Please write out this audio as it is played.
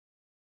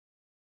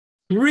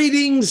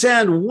Greetings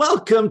and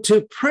welcome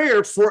to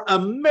Prayer for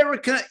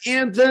America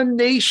and the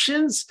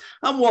Nations.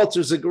 I'm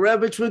Walter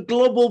Zygarewicz with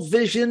Global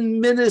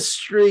Vision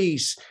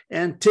Ministries.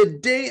 And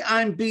today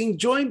I'm being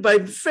joined by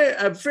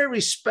a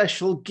very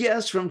special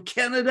guest from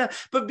Canada.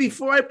 But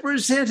before I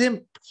present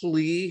him,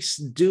 please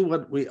do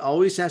what we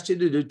always ask you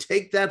to do.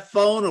 Take that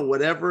phone or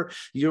whatever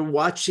you're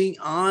watching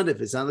on,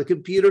 if it's on the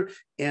computer,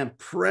 and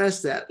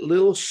press that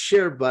little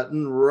share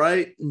button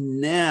right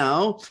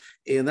now.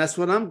 And that's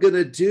what I'm going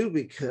to do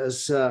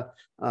because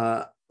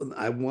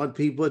I want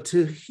people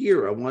to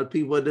hear. I want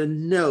people to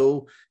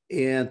know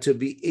and to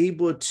be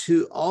able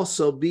to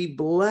also be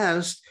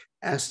blessed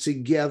as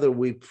together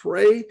we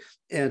pray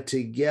and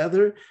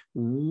together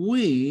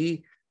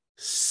we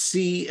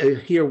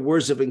hear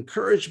words of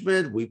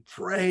encouragement. We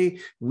pray,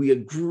 we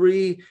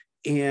agree,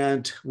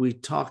 and we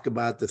talk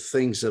about the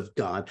things of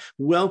God.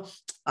 Well,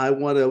 I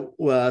want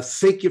to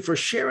thank you for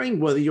sharing,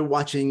 whether you're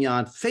watching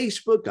on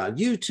Facebook, on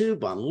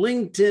YouTube, on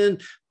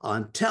LinkedIn,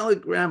 on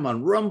Telegram,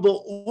 on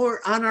Rumble,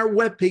 or on our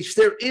webpage.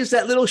 There is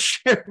that little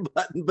share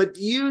button, but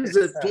use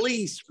it,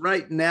 please,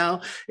 right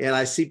now. And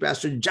I see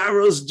Pastor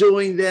Jairo's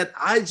doing that.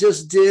 I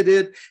just did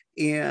it.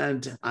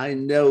 And I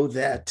know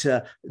that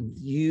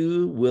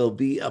you will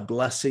be a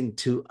blessing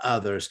to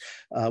others.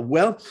 I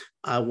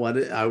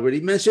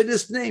already mentioned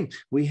his name.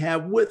 We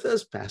have with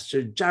us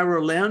Pastor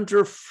Jairo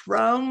Leandro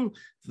from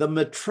the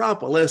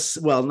metropolis.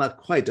 Well, not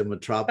quite a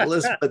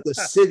metropolis, but the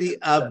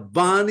city of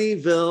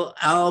Bonneville,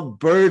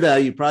 Alberta.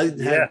 You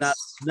probably have not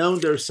known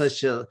there's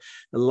such a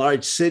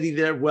large city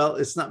there. Well,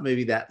 it's not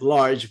maybe that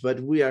large, but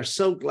we are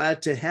so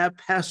glad to have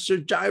Pastor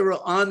Jairo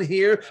on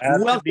here.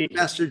 Welcome,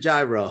 Pastor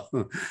Jairo.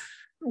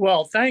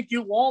 Well, thank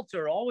you,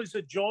 Walter. Always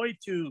a joy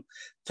to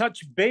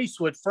touch base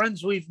with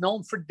friends we've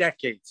known for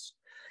decades.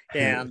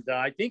 And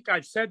I think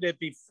I've said it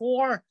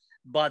before,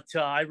 but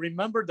I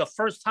remember the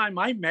first time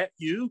I met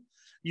you,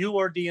 you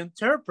were the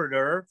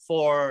interpreter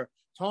for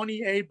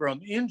Tony Abram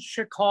in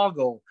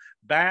Chicago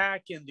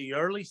back in the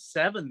early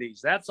 70s.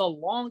 That's a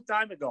long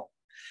time ago.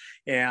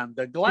 And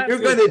glad you're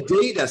going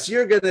to date us.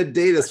 You're going to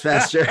date us,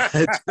 Pastor.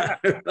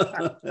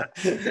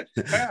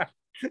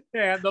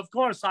 And of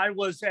course, I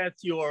was at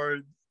your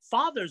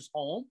father's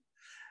home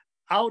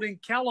out in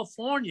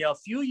California a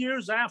few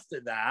years after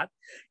that.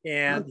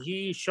 And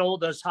he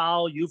showed us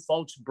how you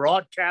folks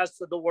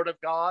broadcasted the word of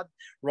God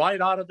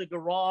right out of the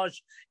garage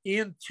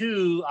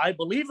into, I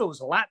believe it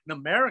was Latin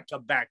America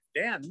back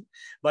then,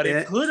 but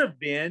it could have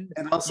been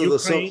and also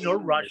Ukraine or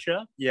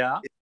Russia. Yeah.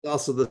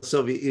 Also the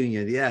Soviet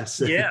Union.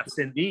 Yes. Yes,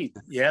 indeed.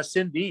 Yes,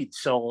 indeed.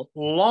 So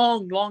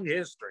long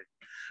history.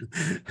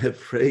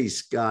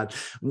 Praise God.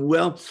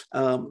 Well,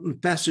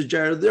 Pastor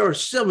Jairo, there are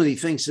so many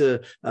things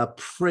to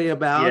pray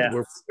about. Yes.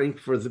 We're praying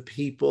for the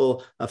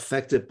people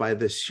affected by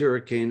this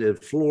hurricane in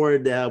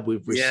Florida.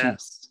 We've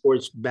received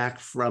reports back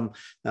from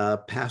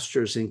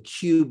pastors in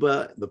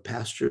Cuba. The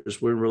pastors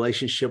we're in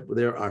relationship with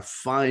there are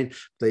fine.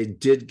 They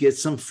did get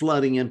some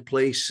flooding in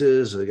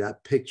places. I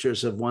got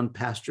pictures of one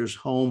pastor's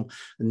home,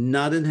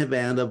 not in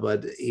Havana,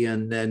 but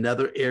in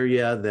another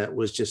area that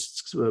was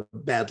just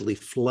badly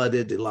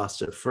flooded. They lost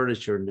their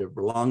furniture and their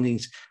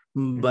belongings.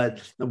 But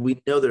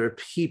we know there are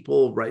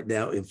people right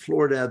now in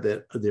Florida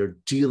that they're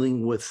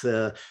dealing with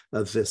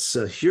this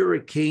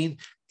hurricane.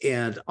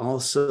 And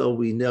also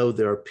we know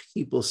there are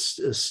people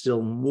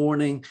still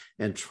mourning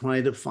and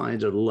trying to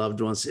find their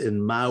loved ones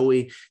in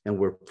Maui, and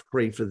we're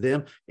praying for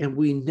them. And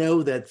we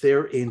know that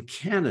they're in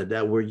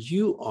Canada where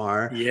you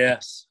are.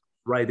 Yes.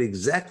 Right,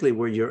 exactly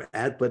where you're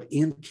at. But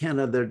in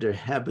Canada, there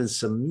have been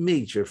some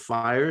major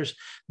fires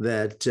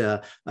that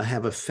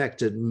have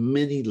affected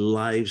many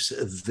lives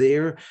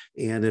there.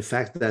 And in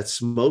fact, that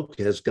smoke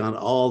has gone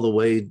all the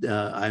way,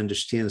 I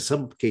understand in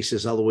some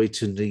cases, all the way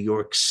to New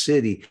York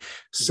City.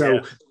 So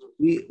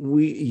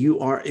you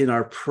are in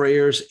our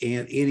prayers,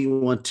 and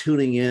anyone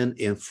tuning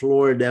in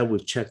Florida,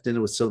 we've checked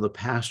in with some of the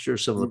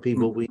pastors, some of the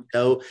people we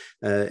know.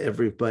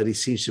 Everybody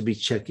seems to be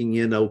checking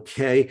in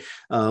okay.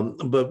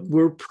 But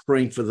we're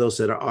praying for those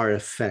that are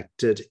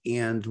affected.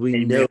 And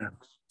we know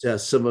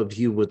some of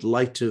you would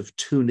like to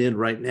tune in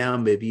right now.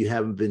 Maybe you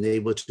haven't been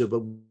able to,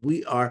 but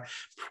we are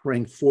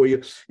praying for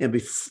you. And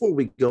before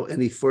we go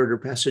any further,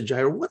 Pastor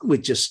Jairo, why don't we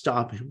just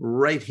stop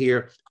right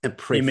here and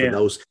pray for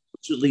those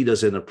who lead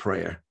us in a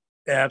prayer?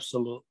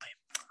 Absolutely.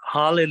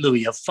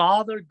 Hallelujah.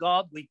 Father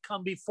God, we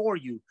come before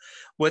you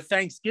with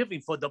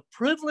thanksgiving for the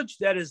privilege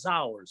that is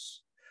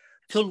ours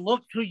to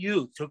look to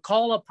you, to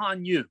call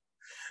upon you.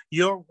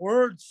 Your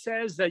word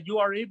says that you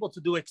are able to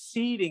do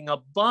exceeding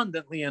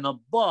abundantly and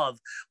above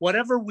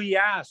whatever we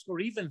ask or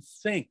even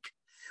think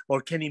or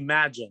can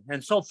imagine.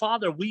 And so,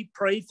 Father, we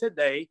pray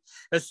today,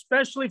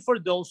 especially for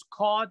those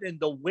caught in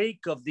the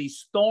wake of these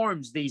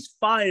storms, these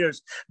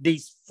fires,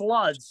 these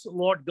floods,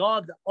 Lord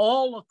God,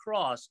 all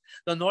across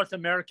the North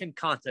American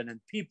continent.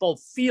 People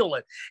feel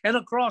it, and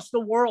across the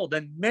world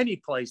in many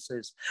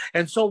places.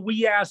 And so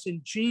we ask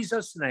in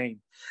Jesus'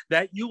 name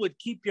that you would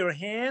keep your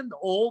hand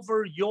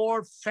over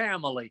your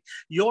family,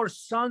 your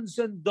sons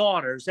and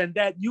daughters, and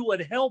that you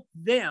would help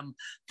them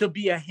to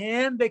be a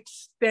hand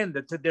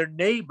extended to their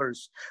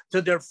neighbors,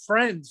 to their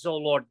friends, oh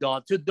Lord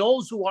God, to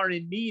those who are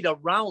in need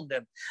around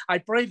them. I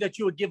pray that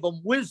you would give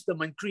them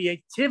wisdom and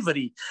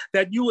creativity,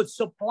 that you would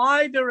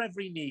supply their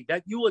every need,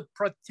 that you would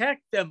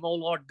protect them, oh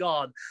Lord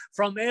God,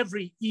 from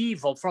every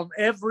evil, from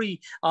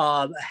every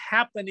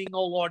happening,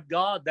 oh Lord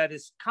God, that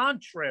is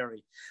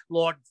contrary,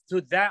 Lord,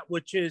 to that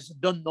which is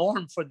the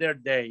norm for their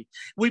day.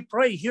 We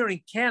pray here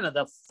in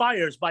Canada,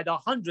 fires by the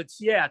hundreds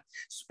yet,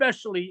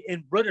 especially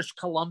in British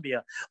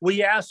Columbia.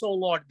 We ask, oh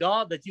Lord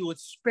God, that you would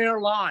spare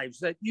lives,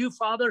 that you,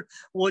 Father,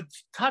 would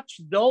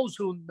touch those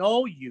who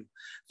know you,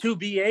 to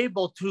be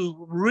able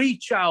to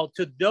reach out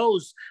to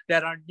those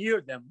that are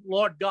near them.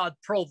 Lord God,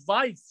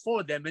 provide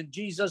for them in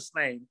Jesus'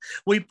 name.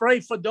 We pray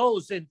for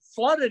those in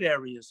flooded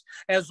areas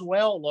as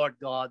well, Lord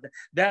God,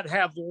 that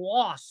have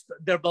lost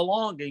their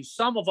belongings.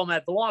 Some of them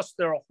have lost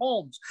their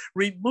homes,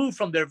 removed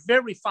from their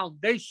very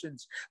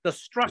foundations, the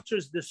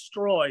structures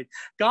destroyed.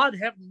 God,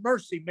 have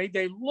mercy. May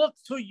they look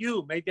to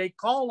you. May they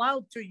call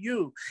out to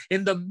you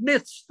in the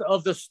midst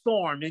of the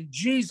storm. In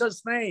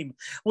Jesus' name,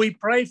 we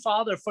pray,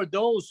 Father, for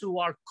those who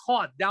are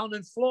caught down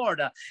in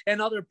Florida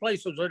and other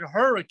places with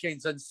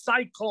hurricanes and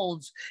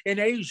cyclones in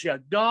Asia.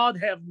 God,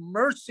 have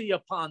mercy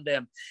upon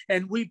them.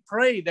 And we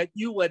pray that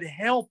you would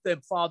help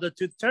them, Father,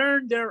 to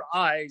turn their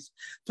eyes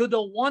to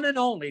the one and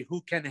only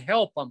who can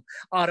help them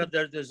out of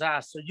their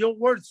disaster. Your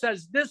word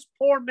says, this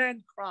poor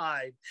man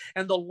cried,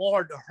 and the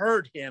Lord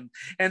heard him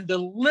and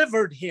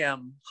delivered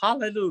him.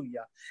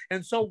 Hallelujah.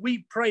 And so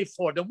we pray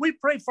for them. We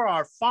pray for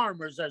our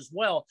farmers as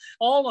well,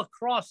 all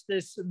across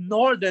this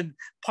northern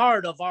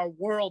part of our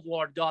world,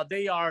 Lord God.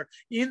 They are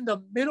in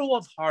the middle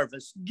of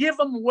harvest. Give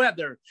them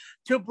weather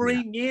to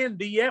bring in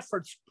the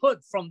efforts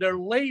put from their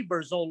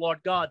labors, oh Lord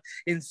God,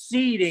 in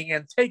seeding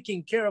and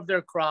taking care of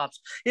their crops.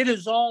 It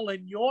is all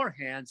in your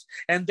hands.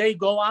 And they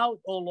go out,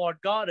 oh Lord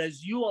God,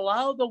 as you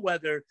allow the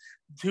weather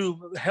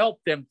to help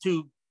them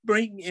to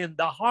bring in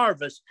the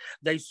harvest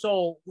they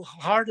so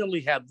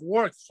heartily have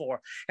worked for.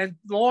 And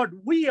Lord,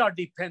 we are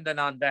dependent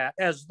on that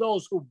as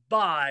those who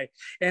buy.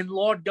 And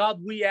Lord God,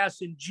 we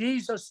ask in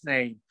Jesus'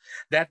 name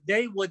that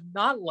they would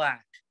not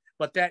lack,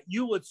 but that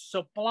you would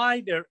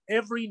supply their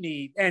every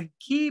need and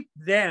keep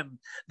them,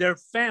 their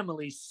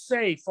families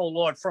safe, oh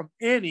Lord, from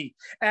any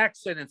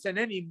accidents and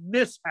any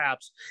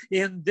mishaps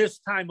in this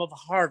time of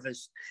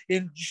harvest.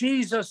 In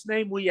Jesus'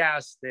 name we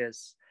ask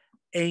this.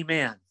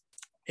 Amen.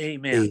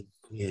 Amen.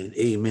 Amen.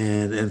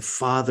 Amen. And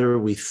Father,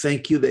 we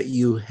thank you that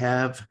you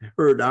have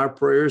heard our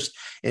prayers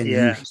and you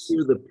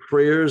hear the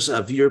prayers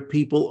of your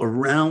people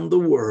around the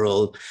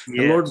world.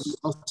 And Lord, we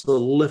also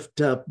lift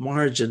up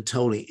Marge and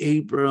Tony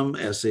Abram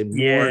as they mourn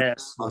the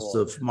loss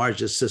of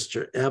Marge's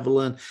sister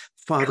Evelyn.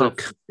 Father,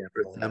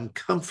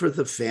 comfort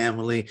the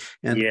family,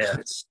 and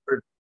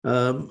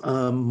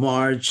comfort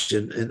Marge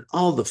and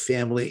all the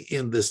family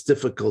in this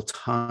difficult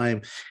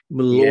time.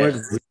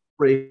 Lord, we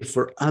pray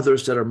for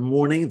others that are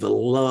mourning the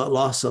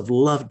loss of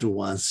loved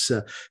ones.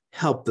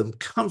 Help them,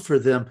 comfort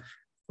them.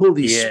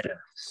 Holy Spirit,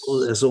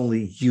 as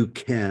only you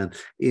can,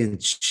 in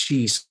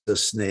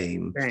Jesus'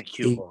 name. Thank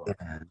you, Lord.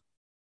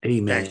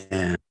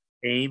 Amen.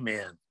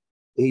 Amen.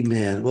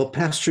 Amen. Well,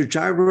 Pastor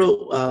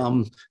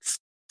Jairo,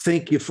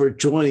 thank you for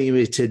joining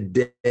me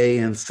today,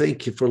 and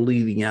thank you for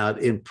leading out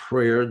in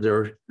prayer. There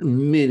are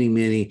many,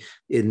 many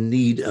in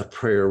need of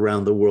prayer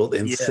around the world,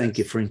 and thank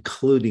you for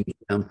including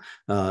them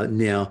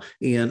now.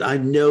 And I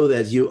know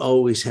that you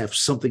always have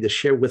something to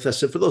share with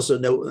us. And for those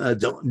that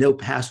don't know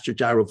Pastor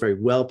Jairo very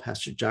well,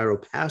 Pastor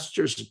Jairo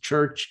pastors a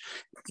church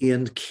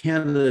in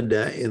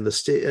Canada, in the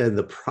state, in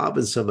the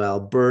province of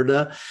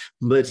Alberta,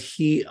 but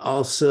he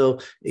also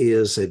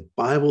is a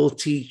Bible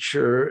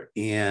teacher,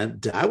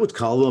 and I would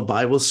call him a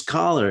Bible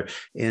scholar.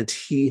 And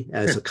he,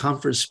 as a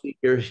conference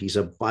speaker, he's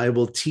a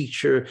Bible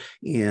teacher,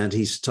 and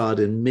he's taught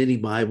in many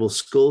Bible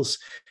schools.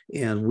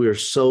 And we're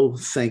so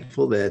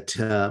thankful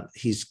that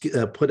he's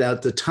put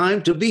out the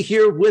time to be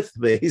here with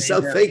me.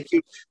 So thank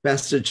you,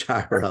 Pastor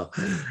Jairo,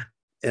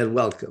 and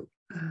welcome.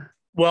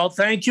 Well,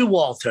 thank you,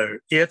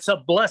 Walter. It's a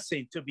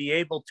blessing to be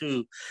able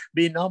to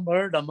be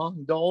numbered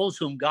among those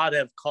whom God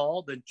have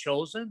called and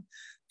chosen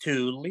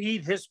to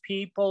lead his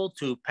people,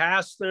 to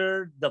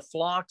pastor the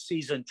flocks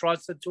he's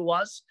entrusted to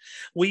us.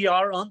 We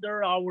are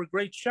under our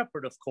great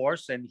shepherd, of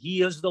course, and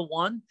he is the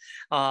one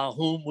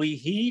whom we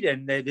heed,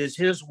 and it is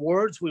his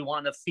words we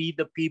want to feed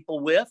the people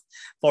with.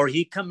 For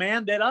he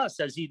commanded us,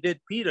 as he did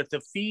Peter, to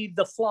feed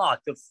the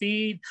flock, to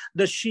feed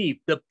the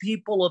sheep, the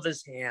people of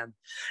his hand.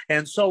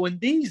 And so in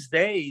these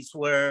days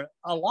where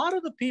a lot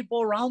of the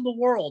people around the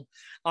world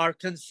are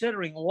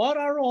considering, what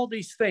are all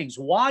these things?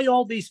 Why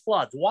all these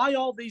floods? Why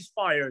all these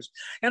fires?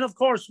 And of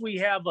course, we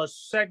have a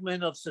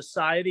segment of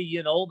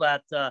society,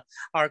 that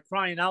are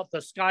crying out,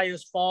 the sky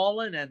is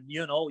falling, and,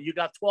 you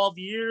got 12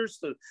 years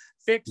to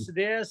fix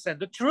this. And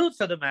the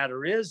truth of the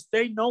matter is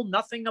they know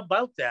nothing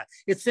about that.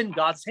 It's in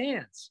God's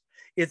hands.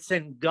 It's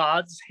in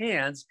God's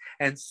hands,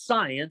 and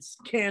science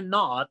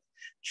cannot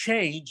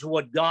change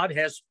what God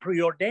has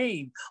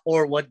preordained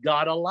or what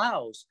God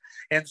allows.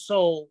 And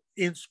so,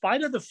 in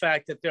spite of the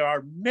fact that there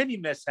are many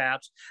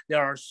mishaps,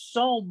 there is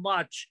so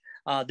much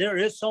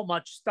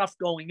stuff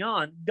going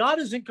on, God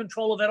is in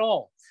control of it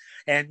all.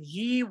 And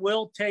he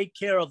will take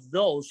care of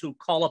those who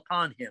call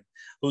upon him,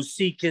 who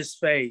seek his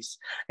face.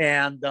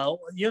 And,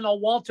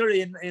 Walter,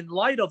 in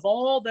light of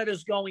all that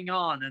is going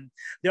on, and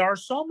there are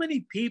so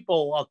many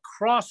people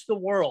across the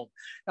world,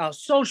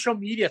 social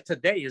media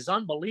today is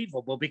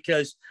unbelievable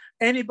because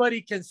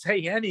anybody can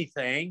say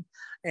anything.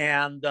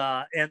 And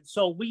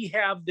so we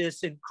have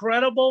this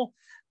incredible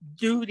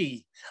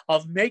duty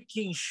of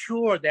making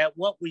sure that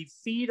what we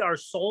feed our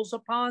souls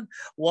upon,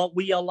 what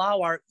we allow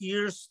our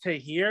ears to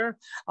hear,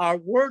 are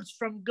words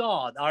from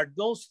God, are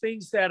those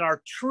things that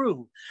are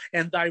true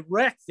and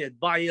directed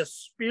by a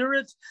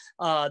spirit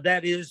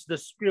that is the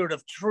spirit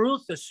of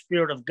truth, the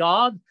spirit of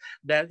God,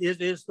 that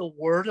it is the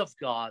word of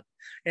God.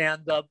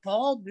 And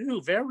Paul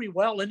knew very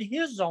well in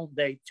his own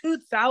day,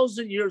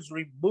 2,000 years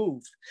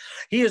removed,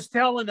 he is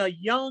telling a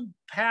young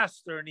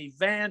pastor and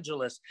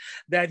evangelist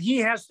that he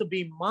has to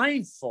be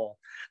mindful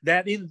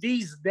that in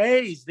these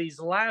days, these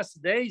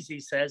last days, he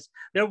says,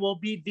 there will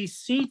be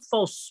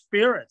deceitful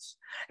spirits,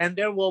 and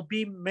there will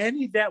be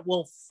many that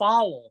will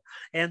follow.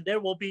 And there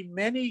will be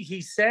many,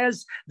 he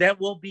says, that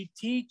will be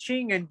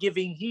teaching and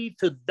giving heed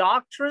to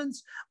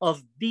doctrines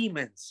of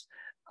demons.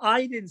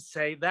 I didn't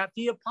say that.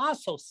 The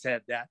apostle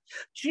said that.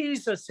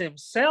 Jesus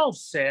himself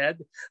said,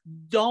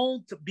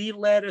 don't be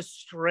led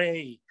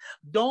astray.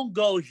 Don't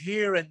go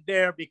here and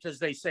there because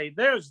they say,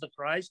 there's the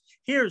Christ,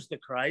 here's the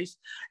Christ.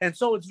 And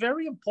so it's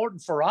very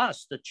important for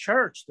us, the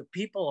church, the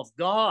people of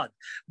God,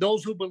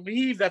 those who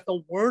believe that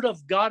the word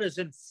of God is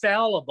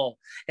infallible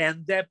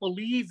and that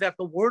believe that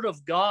the word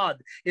of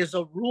God is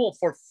a rule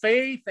for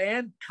faith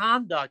and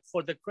conduct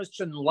for the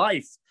Christian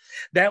life,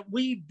 that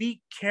we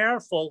be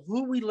careful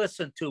who we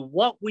listen to,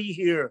 what we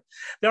hear.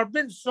 There have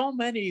been so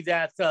many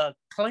that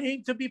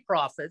claim to be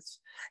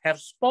prophets, have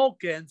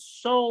spoken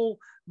so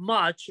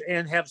much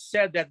and have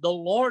said that the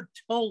Lord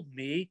told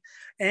me.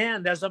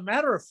 And as a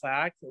matter of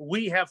fact,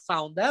 we have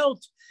found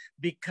out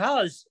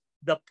because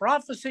the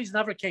prophecies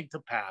never came to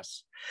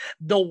pass.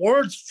 The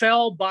words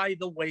fell by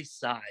the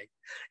wayside.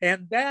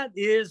 And that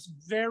is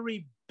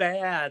very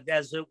bad,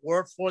 as it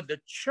were, for the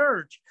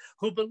church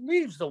who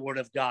believes the word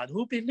of God,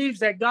 who believes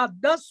that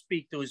God does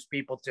speak to his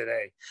people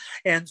today.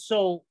 And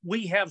so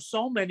we have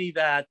so many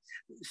that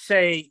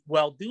say,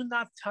 well, do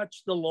not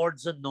touch the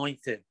Lord's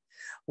anointed.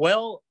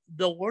 Well,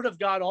 the word of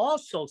God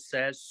also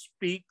says,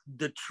 speak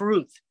the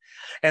truth.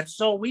 And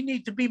so we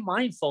need to be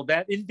mindful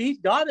that indeed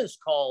God has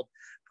called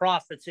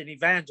prophets and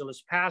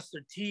evangelists,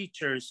 pastors,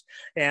 teachers,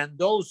 and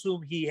those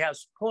whom he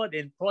has put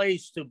in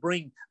place to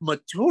bring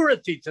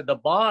maturity to the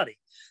body,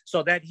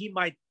 so that he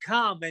might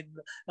come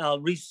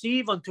and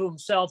receive unto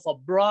himself a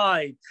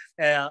bride,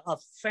 a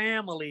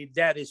family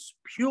that is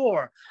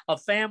pure, a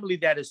family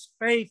that is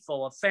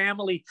faithful, a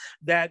family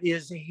that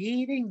is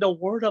heeding the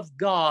word of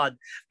God.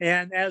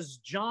 And as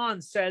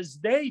John says,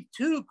 they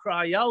too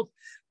cry out,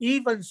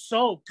 even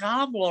so,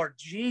 come, Lord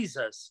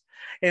Jesus.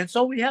 And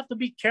so we have to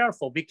be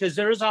careful because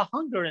there is a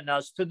hunger in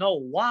us to know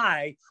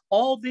why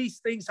all these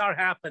things are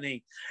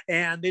happening.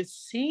 And it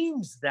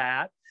seems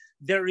that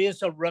there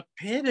is a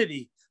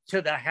rapidity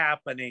to the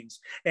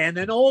happenings and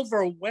an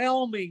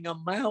overwhelming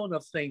amount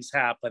of things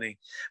happening.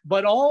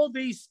 But all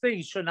these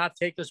things should not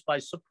take us by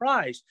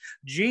surprise.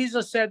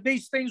 Jesus said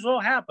these things will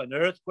happen,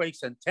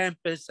 earthquakes and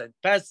tempests and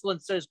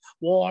pestilences,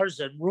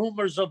 wars and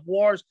rumors of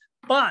wars.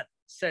 But,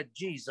 said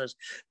Jesus,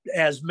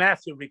 as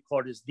Matthew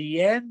records,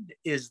 the end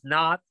is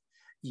not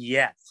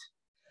yet.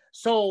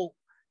 So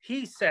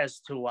he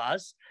says to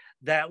us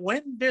that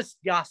when this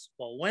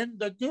gospel, when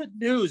the good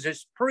news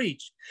is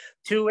preached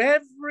to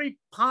every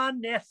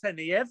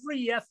panethony,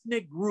 every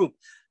ethnic group,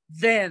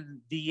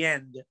 then the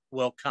end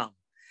will come.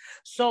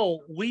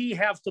 So we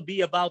have to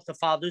be about the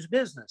Father's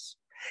business.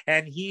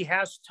 And he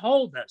has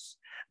told us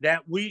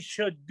that we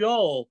should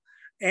go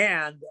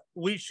and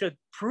we should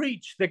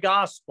preach the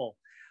gospel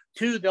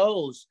to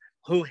those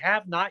who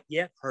have not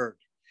yet heard.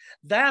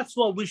 That's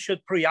what we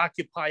should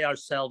preoccupy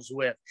ourselves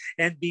with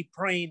and be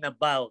praying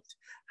about.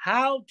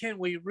 How can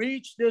we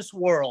reach this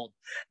world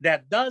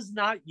that does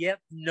not yet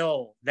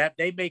know, that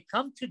they may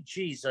come to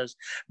Jesus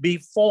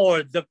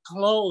before the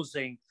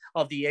closing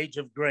of the age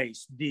of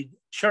grace, the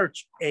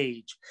church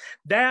age?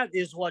 That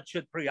is what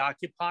should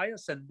preoccupy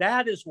us, and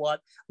that is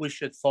what we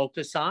should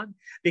focus on,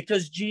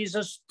 because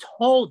Jesus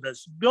told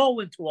us, go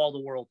into all the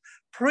world,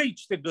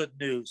 preach the good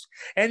news.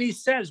 And he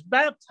says,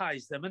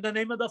 baptize them in the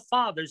name of the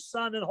Father,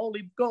 Son, and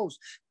Holy Ghost.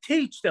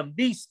 Teach them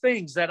these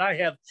things that I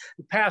have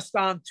passed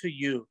on to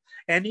you.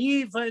 And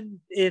even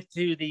if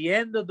to the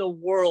end of the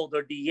world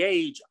or the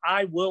age,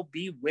 I will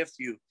be with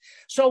you.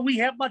 So we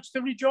have much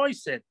to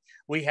rejoice in.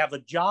 We have a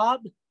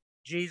job.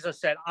 Jesus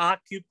said,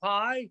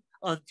 occupy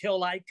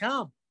until I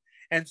come.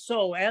 And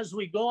so as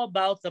we go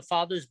about the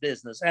Father's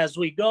business, as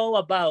we go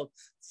about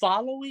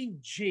following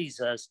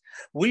Jesus,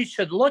 we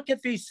should look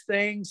at these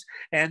things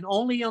and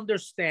only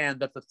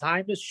understand that the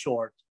time is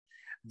short,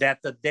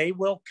 that the day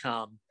will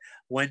come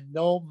when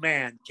no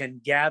man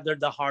can gather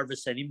the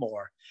harvest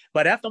anymore.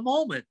 But at the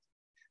moment,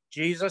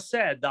 Jesus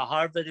said, the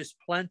harvest is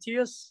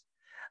plenteous,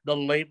 the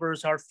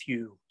laborers are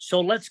few.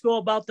 So let's go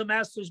about the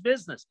Master's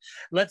business.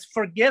 Let's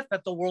forget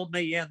that the world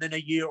may end in a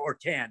year or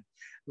 10.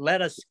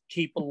 Let us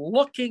keep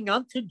looking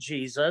unto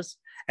Jesus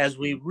as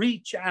we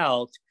reach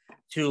out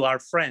to our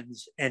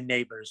friends and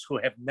neighbors who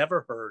have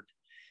never heard.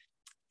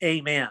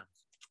 Amen.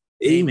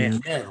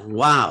 Amen.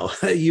 Wow.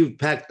 You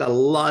packed a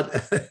lot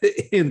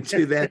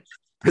into that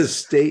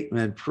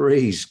statement.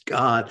 Praise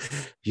God.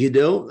 You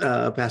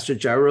know, Pastor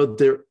Jairo,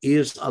 there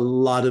is a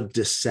lot of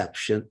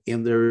deception,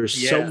 and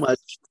there's so much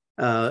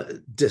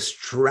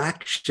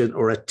distraction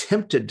or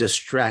attempted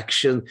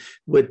distraction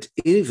with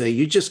anything.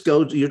 You just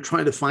go, you're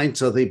trying to find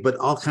something, but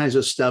all kinds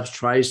of stuff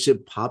tries to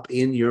pop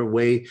in your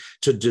way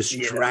to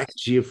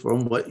distract you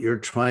from what you're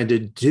trying to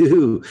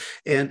do.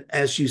 And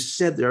as you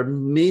said, there are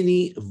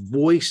many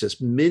voices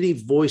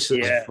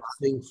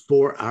vying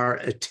for our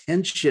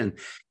attention.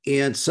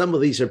 And some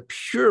of these are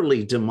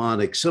purely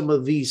demonic. Some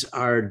of these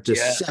are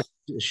deception.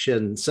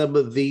 Some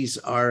of these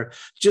are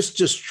just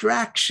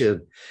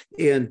distraction.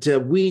 And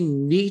we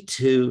need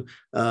to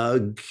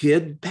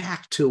get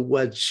back to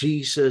what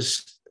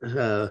Jesus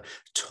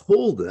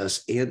told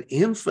us and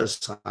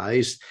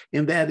emphasized,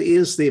 and that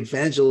is the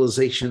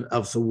evangelization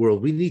of the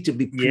world. We need to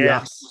be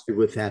preoccupied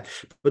with that.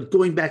 But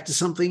going back to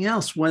something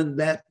else, when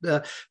that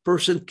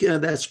person,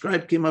 that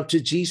scribe came up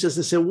to Jesus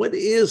and said, what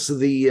is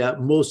the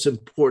most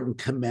important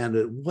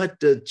commandment? What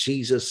did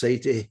Jesus say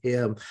to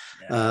him?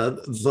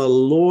 The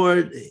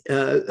Lord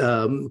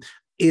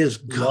is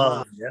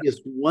God,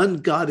 is one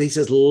God. He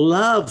says,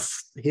 love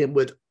him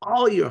with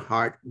all your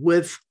heart,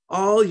 with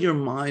all your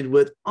mind,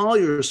 with all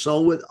your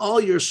soul, with all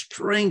your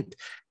strength.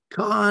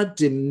 God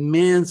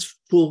demands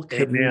full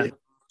commitment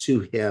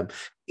to him.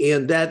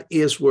 And that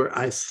is where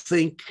I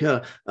think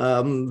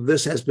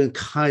this has been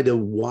kind of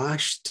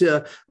washed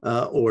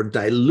or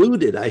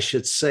diluted, I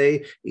should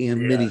say,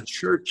 in many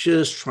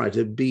churches, trying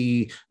to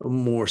be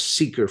more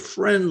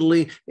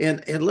seeker-friendly.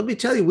 And let me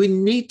tell you, we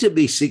need to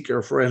be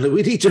seeker-friendly.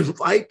 We need to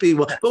invite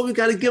people, but we've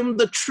got to give them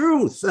the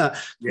truth.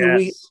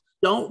 We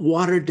don't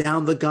water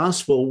down the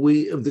gospel.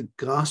 The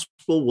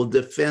gospel will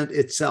defend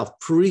itself.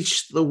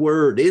 Preach the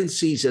word in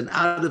season,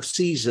 out of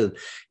season.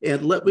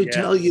 And let me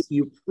tell you, if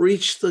you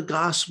preach the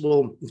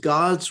gospel,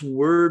 God's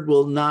word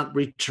will not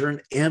return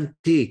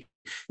empty.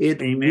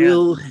 It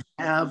will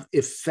have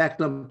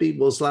effect on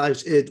people's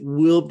lives. It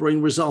will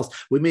bring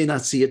results. We may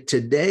not see it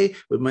today.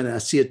 We might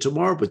not see it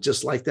tomorrow, but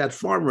just like that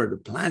farmer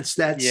that plants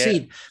that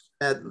seed,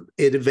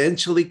 it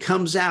eventually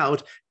comes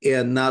out,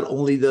 and not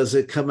only does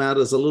it come out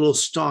as a little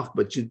stalk,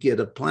 but you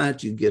get a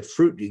plant, you get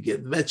fruit, you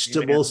get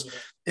vegetables.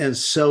 And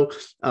so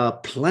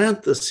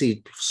plant the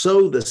seed,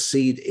 sow the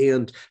seed.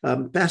 And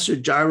Pastor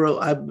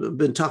Jairo, I've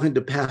been talking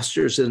to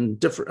pastors on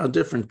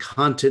different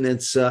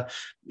continents,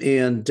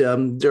 and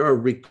there are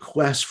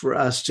requests for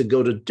us to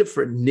go to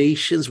different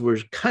nations. We're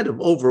kind of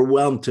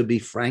overwhelmed, to be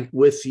frank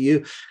with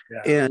you.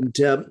 And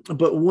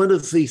but one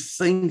of the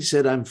things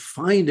that I'm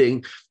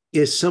finding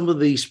is some of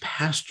these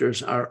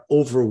pastors are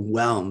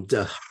overwhelmed.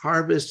 The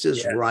harvest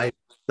is ripe.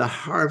 The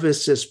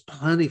harvest is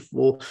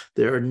plentiful.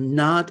 There are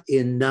not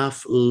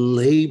enough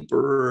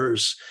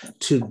laborers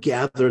to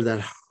gather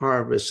that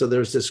harvest. So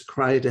there's this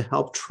cry to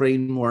help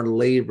train more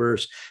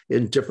laborers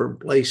in different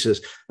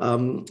places.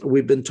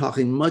 We've been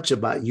talking much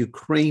about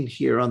Ukraine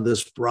here on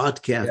this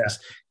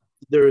broadcast.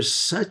 There is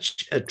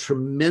such a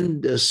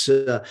tremendous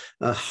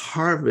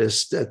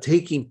harvest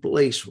taking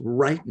place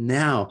right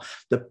now.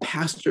 The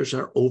pastors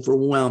are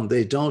overwhelmed.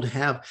 They don't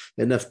have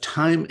enough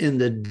time in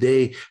the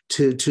day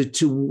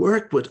to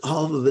work with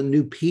all of the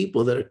new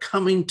people that are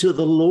coming to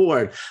the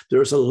Lord.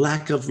 There's a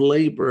lack of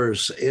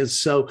laborers. And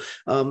so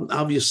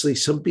obviously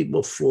some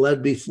people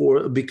fled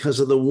before because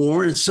of the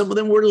war, and some of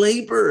them were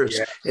laborers.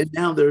 And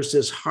now there's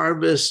this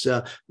harvest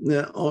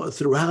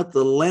throughout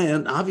the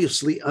land,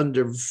 obviously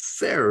under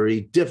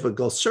very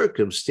difficult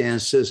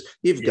circumstances.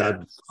 You've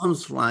got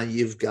bombs flying,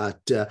 you've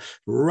got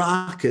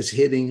rockets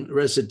hitting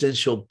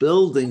residential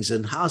buildings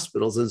and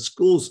hospitals and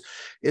schools.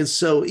 And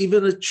so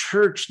even a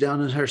church down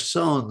in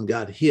Kherson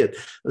got hit.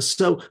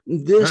 So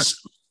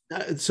this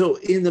So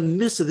in the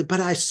midst of it, but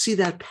I see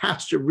that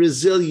pastor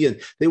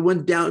resilient. They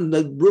went down,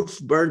 the roof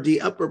burned,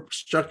 the upper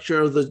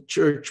structure of the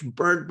church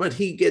burned, but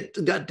he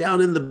got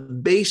down in the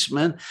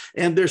basement,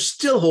 and they're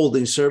still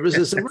holding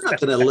services. And we're not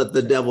going to let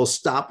the devil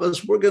stop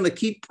us. We're going to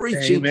keep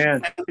preaching.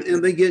 Amen.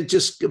 And they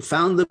just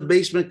found the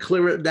basement,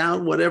 clear it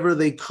down, whatever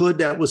they could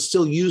that was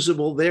still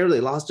usable there. They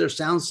lost their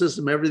sound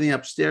system, everything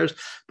upstairs,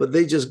 but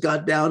they just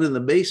got down in the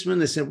basement.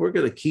 They said, we're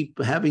going to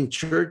keep having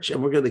church,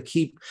 and we're going to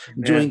keep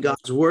doing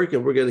God's work,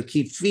 and we're going to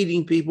keep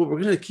feeding people.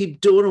 We're going to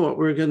keep doing what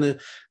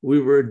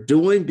we were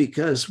doing,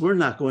 because we're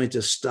not going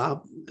to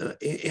stop.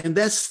 And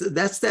that's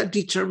that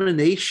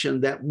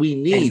determination that we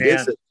need.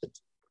 Isn't it,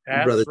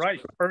 that's brother?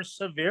 Right.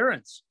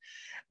 Perseverance.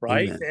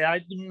 Right. Amen.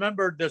 I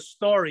remember the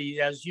story,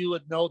 as you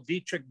would know,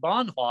 Dietrich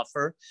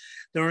Bonhoeffer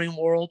during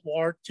World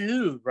War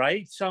II,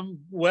 right? Some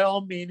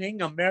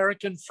well-meaning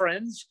American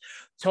friends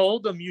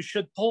told him, you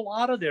should pull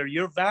out of there.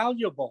 You're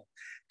valuable.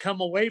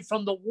 Come away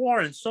from the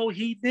war. And so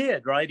he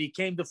did, right? He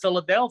came to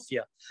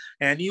Philadelphia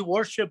and he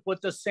worshiped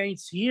with the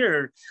saints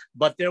here.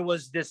 But there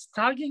was this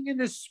tugging in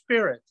his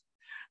spirit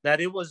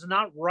that it was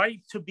not right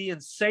to be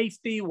in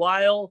safety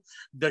while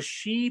the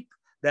sheep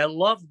that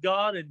loved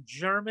God in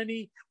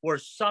Germany were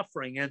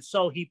suffering. And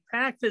so he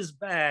packed his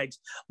bags,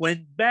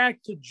 went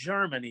back to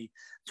Germany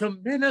to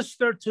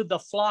minister to the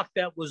flock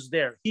that was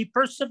there. He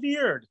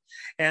persevered.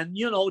 And,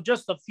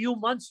 just a few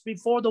months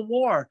before the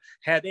war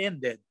had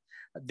ended,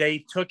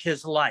 they took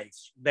his life.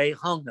 They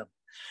hung him.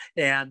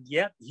 And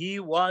yet he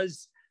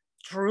was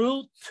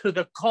true to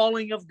the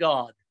calling of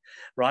God.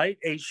 Right?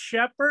 A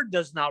shepherd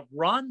does not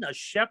run. A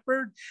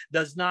shepherd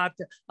does not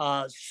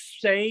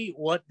say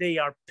what they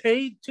are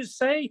paid to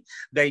say.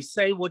 They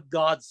say what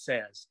God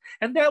says.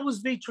 And that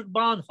was Dietrich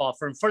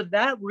Bonhoeffer. And for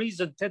that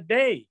reason,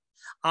 today,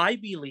 I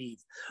believe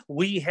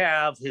we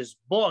have his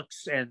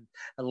books and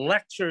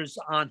lectures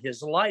on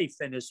his life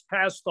and his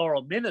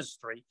pastoral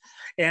ministry.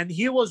 And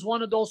he was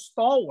one of those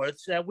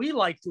stalwarts that we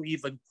like to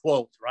even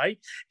quote, right?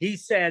 He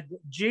said,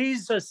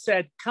 Jesus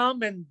said,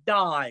 come and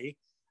die,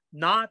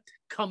 not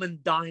come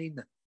and dine.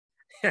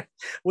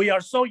 We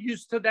are so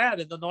used to that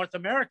in the North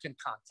American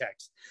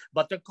context.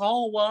 But the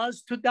call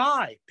was to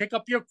die, pick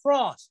up your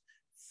cross,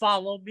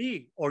 follow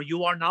me, or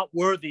you are not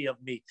worthy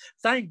of me.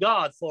 Thank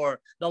God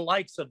for the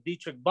likes of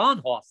Dietrich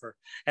Bonhoeffer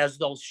as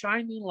those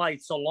shining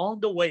lights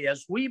along the way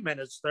as we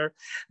minister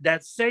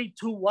that say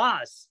to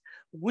us,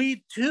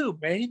 we too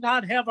may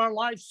not have our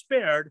life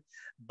spared,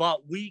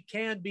 but we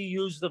can be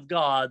used of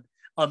God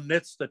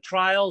amidst the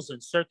trials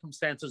and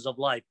circumstances of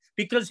life,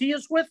 because he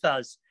is with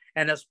us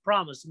and has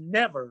promised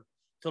never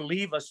to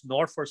leave us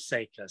nor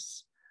forsake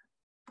us.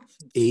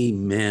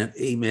 Amen.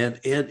 Amen.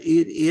 And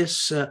it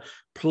is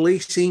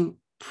placing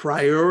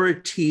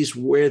priorities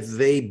where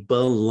they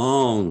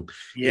belong.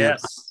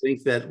 Yes. And I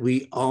think that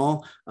we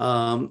all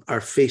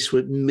are faced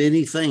with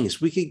many things.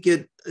 We could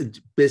get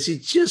busy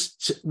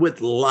just with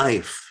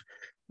life,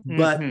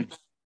 but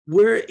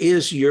where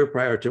is your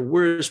priority?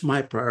 Where is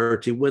my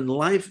priority? When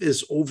life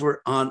is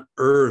over on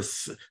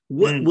earth,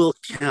 what will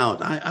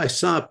count? I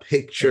saw a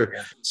picture.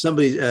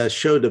 Somebody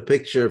showed a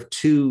picture of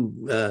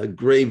two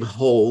grave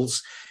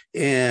holes.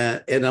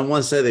 And on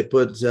one side, they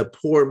put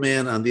poor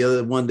man. On the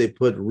other one, they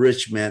put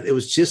rich man. It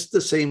was just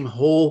the same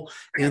hole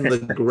in the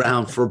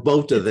ground for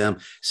both of them.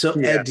 So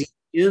at the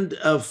end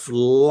of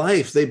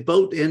life, they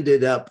both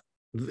ended up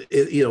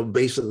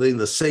basically in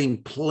the same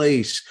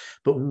place.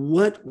 But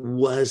what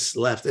was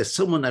left? As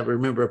someone, I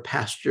remember a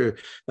pastor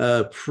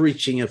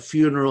preaching a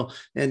funeral,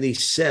 and he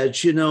said,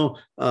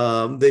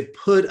 they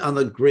put on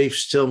the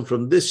gravestone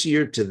from this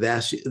year to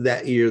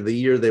that year, the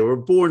year they were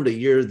born, the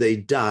year they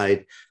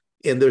died.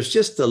 And there's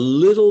just a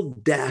little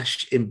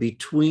dash in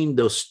between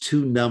those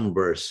two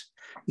numbers.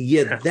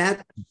 Yet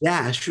that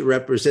dash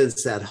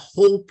represents that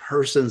whole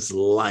person's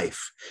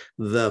life,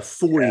 the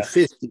 40,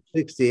 50,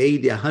 60,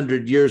 80,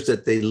 100 years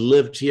that they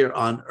lived here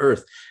on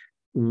earth.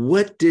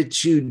 What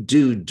did you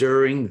do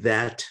during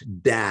that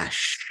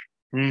dash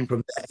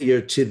from that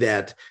year to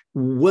that?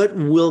 What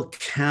will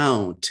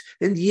count?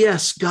 And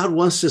yes, God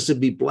wants us to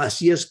be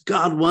blessed. Yes,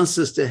 God wants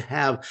us to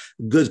have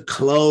good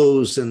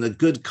clothes and a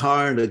good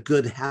car and a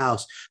good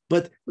house.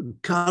 But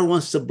God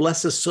wants to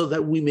bless us so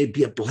that we may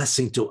be a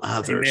blessing to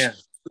others. Amen.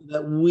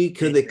 That we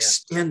could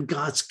extend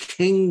God's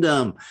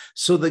kingdom,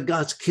 so that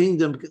God's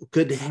kingdom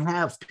could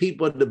have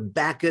people to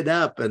back it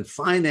up and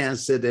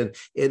finance it and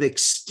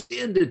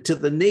extend it to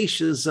the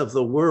nations of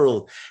the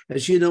world.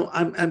 As you know,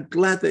 I'm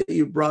glad that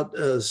you brought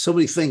so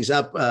many things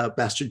up,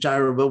 Pastor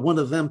Jairo, but one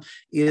of them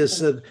is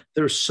that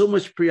there's so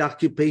much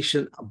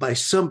preoccupation by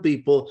some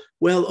people.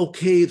 Well,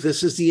 okay,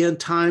 this is the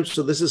end time,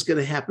 so this is going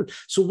to happen.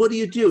 So what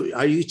do?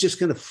 Are you just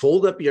going to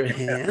fold up your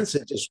hands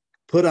and just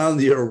put on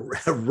your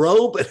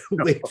robe and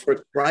wait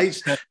for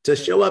Christ to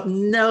show up.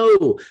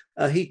 No,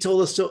 he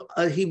told us to,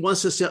 he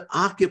wants us to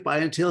occupy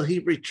until he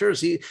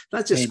returns. He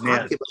not just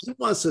Amen. occupy, he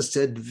wants us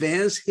to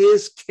advance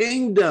his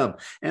kingdom.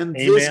 And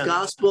Amen. this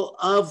gospel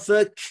of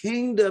the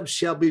kingdom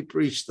shall be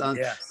preached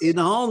in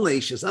all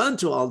nations,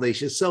 unto all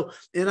nations. So,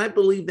 and I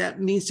believe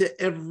that means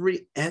to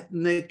every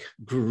ethnic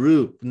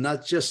group,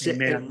 not just to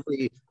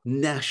every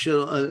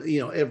national,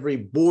 every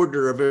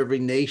border of every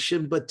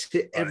nation, but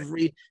to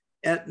every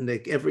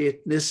every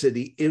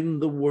ethnicity in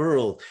the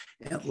world.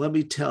 And let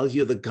me tell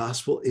you, the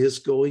gospel is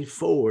going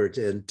forward.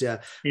 And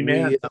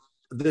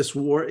this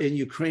war in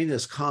Ukraine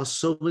has caused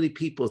so many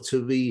people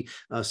to be,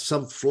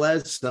 some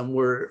fled, some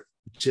were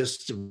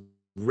just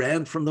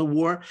ran from the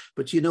war.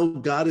 But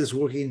God is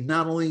working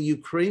not only in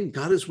Ukraine,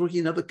 God is working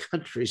in other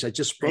countries. I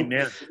just spoke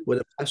with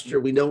a pastor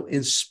we know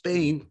in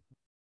Spain,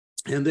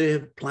 and they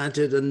have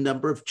planted a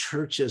number of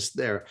churches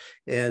there.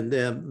 And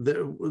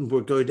we're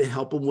going to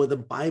help them with a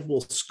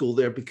Bible school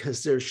there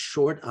because they're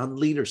short on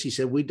leaders. He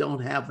said, we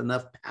don't have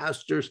enough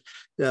pastors.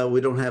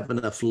 We don't have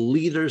enough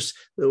leaders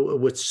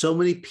with so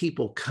many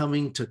people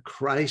coming to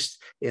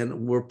Christ,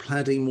 and we're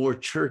planting more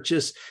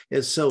churches.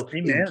 And so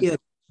again,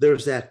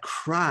 there's that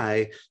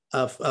cry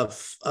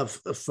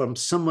from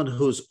someone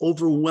who's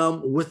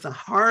overwhelmed with the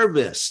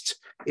harvest.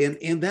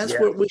 And that's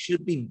what we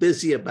should be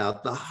busy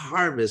about, the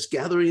harvest,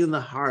 gathering in the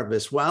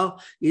harvest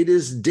while it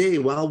is day,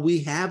 while we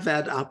have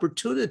that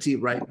opportunity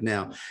right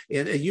now.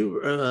 And you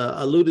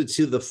alluded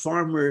to the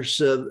farmers,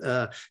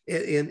 you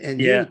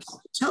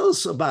tell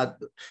us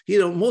about,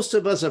 most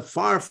of us are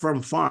far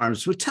from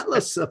farms. So tell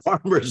us a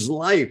farmer's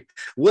life,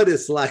 what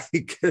it's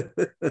like.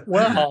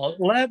 Well,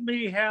 let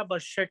me have a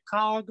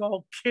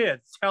Chicago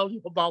kid tell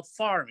you about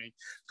farming.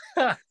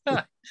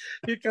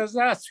 Because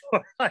that's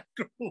where I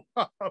grew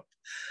up.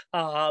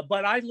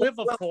 But I live,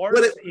 of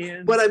course,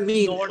 in. But I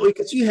mean,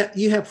 because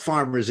you have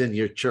farmers in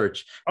your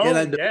church, and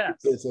I know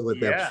you visit with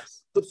them.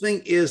 The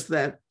thing is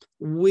that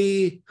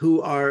we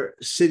who are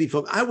city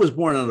folk, I was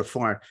born on a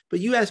farm,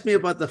 but you asked me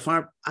about the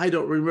farm. I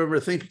don't remember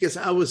a thing because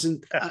I was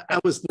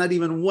not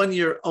even 1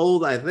 year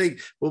old, I think,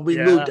 when we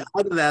moved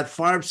out of that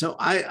farm. So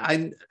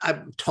I'm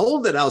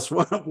told that I was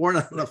born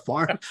on a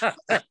farm.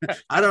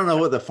 I don't know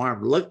what the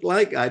farm looked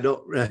like. I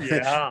don't.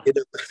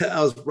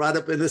 I was brought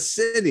up in a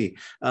city.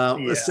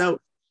 So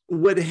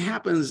what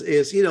happens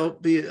is,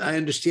 I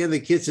understand the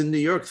kids in New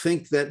York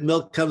think that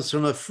milk comes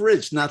from a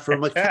fridge, not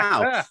from a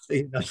cow.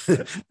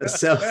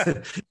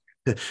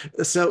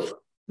 So,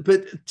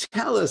 but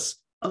tell us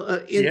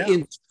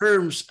in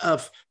terms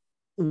of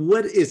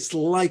what it's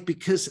like,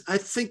 because I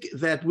think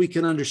that we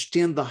can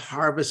understand the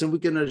harvest and we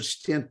can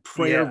understand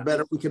prayer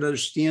better. We can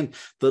understand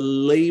the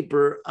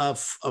labor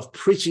of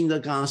preaching the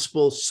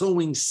gospel,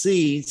 sowing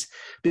seeds,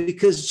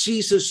 because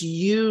Jesus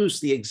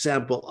used the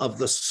example of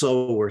the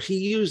sower. He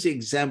used the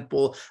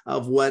example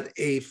of what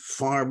a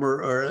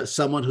farmer or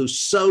someone who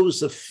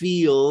sows a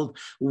field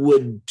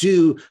would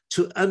do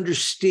to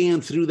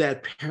understand through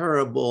that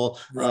parable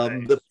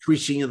the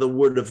preaching of the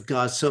word of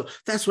God. So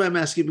that's why I'm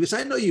asking, because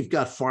I know you've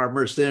got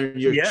farmers there in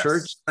your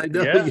church. I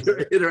know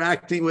you're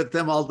interacting with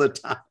them all the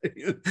time.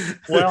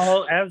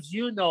 Well, as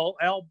you know,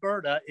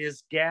 Alberta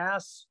is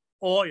gas,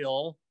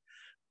 oil,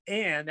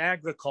 and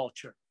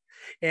agriculture.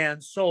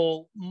 And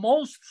so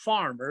most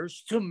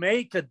farmers, to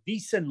make a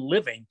decent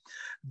living,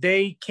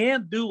 they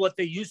can't do what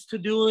they used to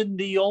do in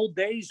the old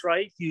days,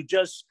 right? You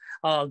just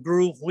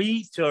grew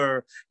wheat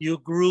or you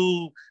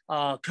grew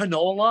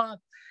canola.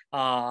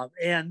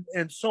 And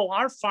so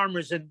our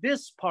farmers in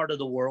this part of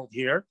the world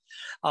here,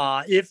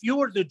 if you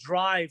were to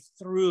drive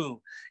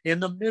through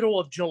in the middle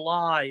of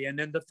July and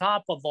in the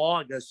top of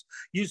August,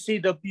 you see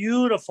the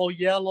beautiful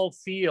yellow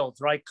fields,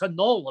 right?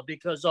 Canola,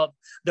 because of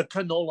the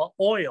canola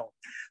oil.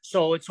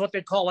 So it's what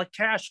they call a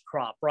cash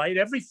crop, right?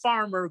 Every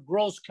farmer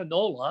grows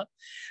canola,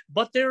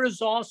 but there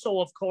is also,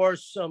 of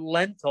course,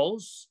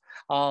 lentils,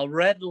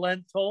 red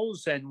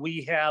lentils, and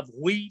we have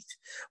wheat,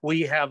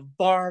 we have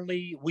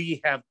barley,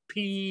 we have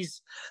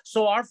peas.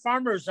 So our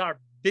farmers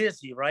are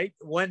busy, right?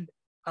 When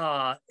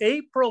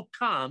April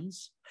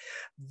comes,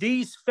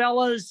 these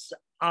fellas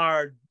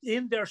are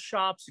in their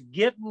shops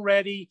getting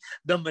ready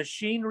the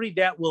machinery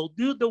that will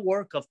do the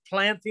work of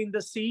planting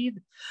the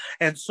seed.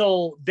 And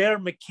so they're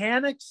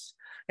mechanics,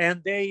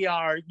 and they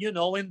are,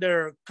 in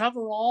their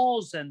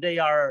coveralls, and they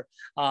are,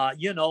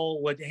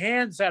 with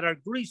hands that are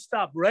greased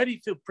up, ready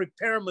to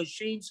prepare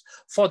machines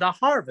for the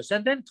harvest.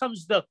 And then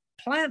comes the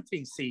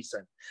planting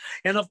season.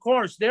 And of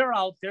course, they're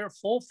out there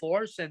full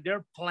force, and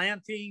they're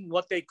planting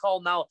what they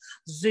call now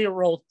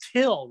zero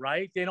till,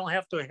 right? They don't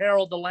have to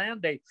harrow the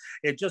land.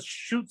 It just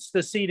shoots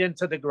the seed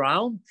into the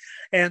ground.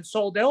 And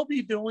so they'll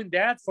be doing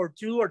that for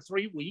 2 or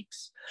 3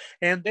 weeks.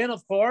 And then,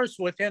 of course,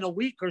 within a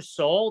week or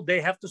so,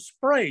 they have to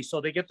spray.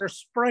 So they get their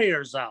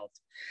sprayers out.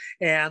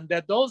 And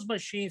that those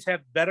machines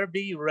have better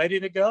be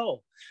ready to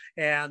go.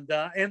 And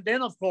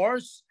then, of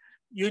course,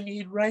 you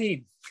need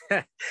rain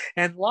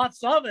and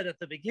lots of it at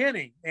the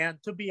beginning. And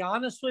to be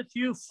honest with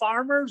you,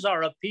 farmers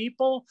are a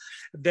people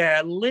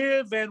that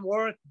live and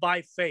work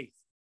by faith.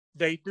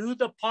 They do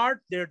the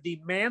part they're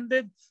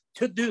demanded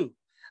to do.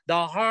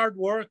 The hard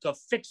work of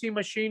fixing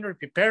machinery,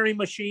 preparing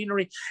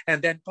machinery,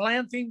 and then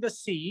planting the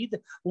seed,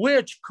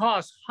 which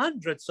costs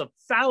hundreds of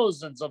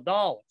thousands of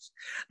dollars.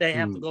 They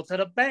have to go to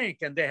the bank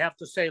and they have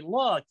to say,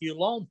 look, you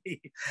loan me.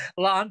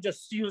 Well, I'm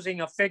just using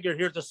a figure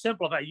here to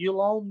simplify. You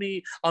loan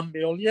me $1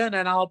 million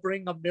and I'll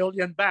bring $1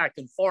 million back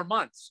in 4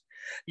 months,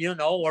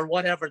 or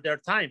whatever their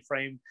time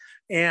frame.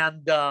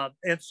 And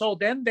so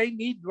then they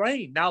need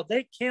rain. Now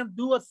they can't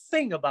do a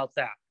thing about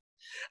that.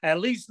 At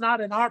least not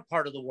in our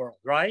part of the world,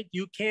 right?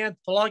 You can't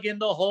plug in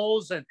the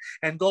hose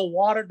and go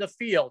water the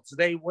fields.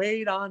 They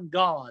wait on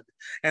God,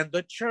 and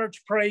the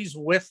church prays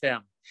with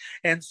them.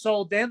 And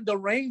so then the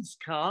rains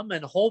come,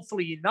 and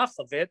hopefully enough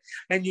of it,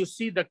 and you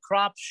see the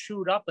crops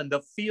shoot up and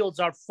the fields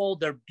are full.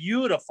 They're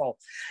beautiful.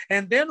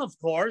 And then, of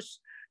course,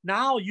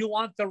 now you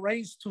want the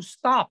rains to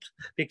stop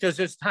because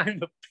it's time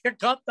to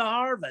pick up the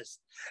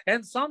harvest.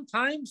 And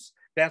sometimes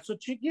that's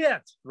what you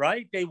get,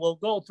 right? They will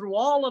go through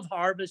all of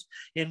harvest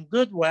in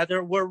good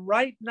weather. We're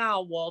right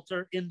now,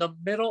 Walter, in the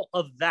middle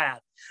of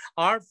that.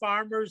 Our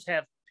farmers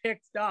have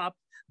picked up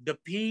the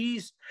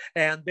peas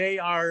and they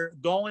are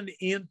going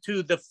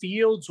into the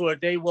fields where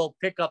they will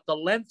pick up the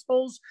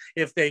lentils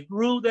if they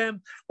grew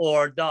them,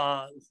 or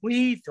the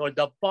wheat or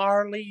the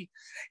barley.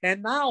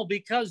 And now,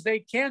 because they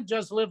can't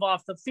just live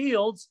off the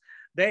fields,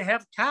 they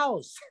have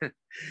cows.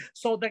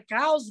 So the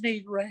cows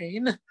need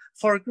rain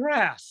for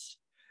grass.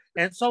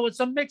 And so it's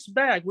a mixed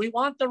bag. We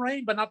want the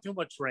rain, but not too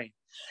much rain.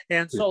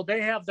 And so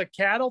they have the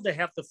cattle. They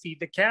have to feed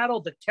the cattle.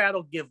 The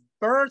cattle give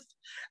birth.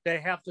 They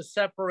have to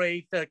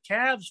separate the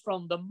calves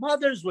from the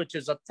mothers, which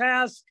is a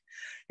task.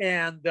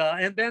 And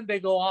then they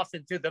go off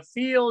into the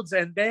fields,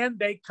 and then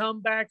they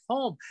come back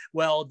home.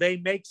 Well, they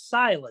make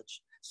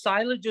silage.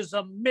 Silage is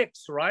a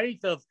mix, right,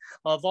 of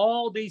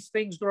all these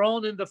things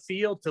grown in the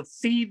field to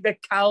feed the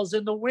cows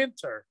in the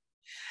winter.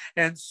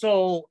 And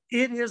so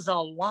it is a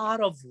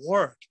lot of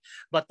work,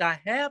 but the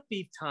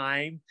happy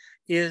time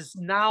is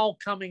now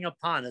coming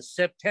upon us.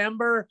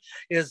 September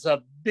is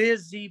a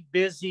busy,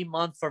 busy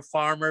month for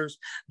farmers.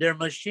 Their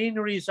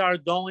machineries are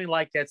going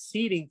like at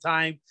seeding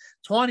time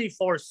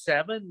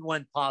 24/7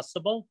 when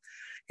possible,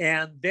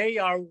 and they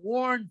are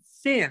worn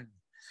thin,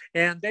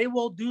 and they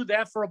will do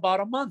that for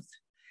about a month.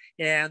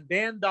 And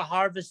then the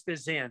harvest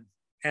is in.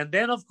 And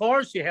then, of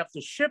course, you have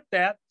to ship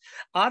that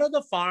out of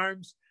the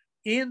farms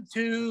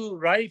into,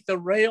 right, the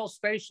rail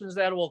stations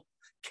that will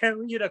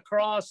carry it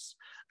across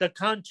the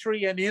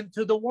country and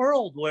into the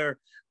world where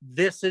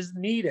this is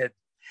needed.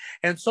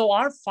 And so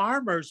our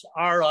farmers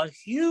are a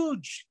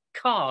huge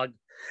cog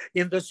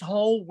in this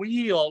whole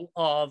wheel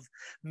of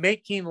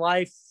making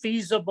life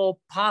feasible,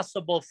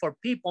 possible for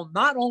people,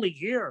 not only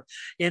here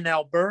in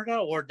Alberta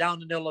or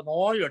down in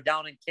Illinois or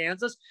down in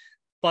Kansas,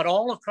 but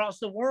all across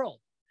the world.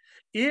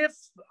 If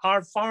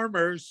our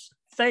farmers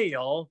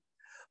fail,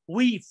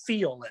 we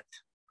feel it.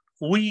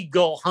 We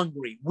go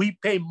hungry. We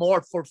pay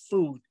more for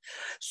food.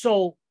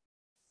 So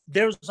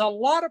there's a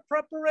lot of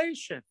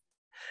preparation.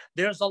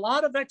 There's a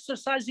lot of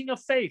exercising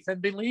of faith and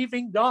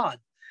believing God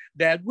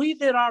that we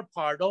did our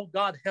part. Oh,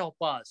 God, help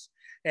us,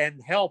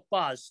 and help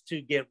us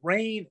to get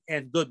rain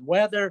and good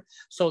weather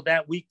so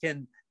that we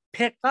can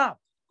pick up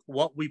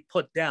what we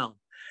put down.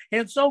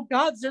 And so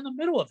God's in the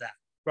middle of that.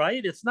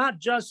 Right? It's not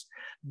just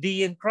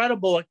the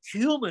incredible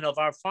acumen of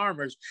our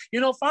farmers.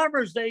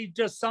 Farmers, they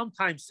just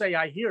sometimes say,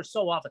 I hear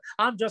so often,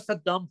 I'm just a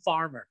dumb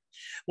farmer.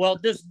 Well,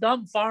 this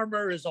dumb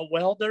farmer is a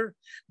welder.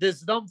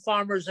 This dumb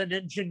farmer is an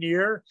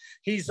engineer.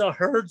 He's a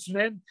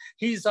herdsman.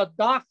 He's a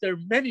doctor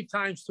many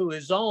times to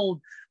his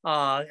own,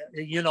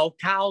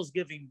 cows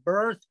giving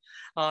birth.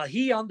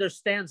 He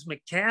understands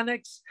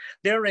mechanics.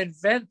 They're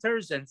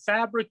inventors and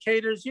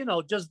fabricators,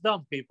 just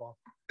dumb people.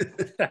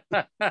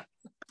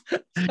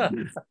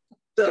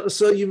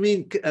 So you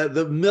mean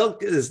the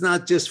milk is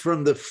not just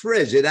from the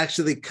fridge, it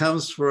actually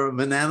comes from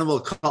an animal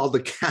called a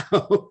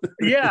cow.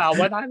 Yeah,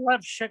 when I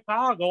left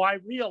Chicago, I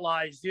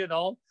realized,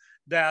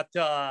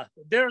 that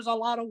there's a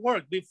lot of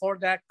work before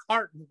that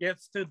carton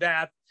gets to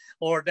that,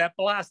 or that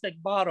plastic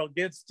bottle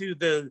gets to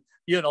the,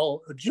 the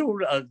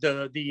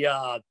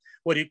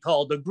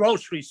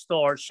grocery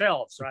store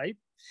shelves, right?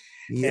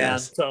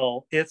 Yes. And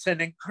so it's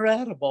an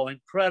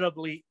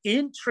incredibly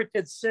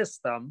intricate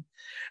system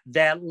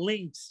that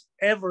links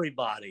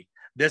everybody.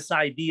 This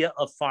idea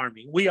of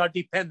farming, we are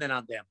dependent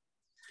on them.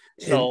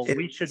 So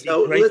we should be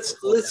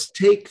grateful. Let's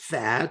take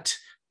that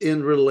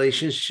in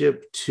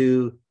relationship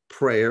to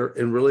prayer,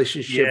 in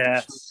relationship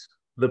to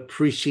the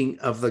preaching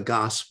of the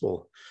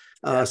gospel.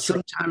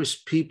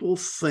 Sometimes people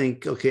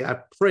think, okay, I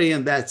pray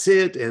and that's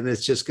it, and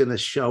it's just going to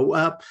show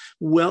up.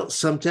 Well,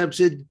 sometimes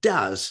it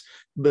does.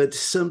 But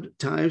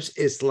sometimes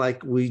it's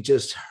like we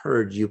just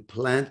heard, you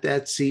plant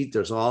that seed.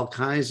 There's all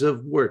kinds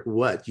of work.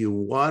 What? You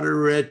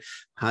water it.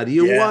 How do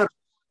you water it?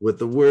 With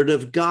the word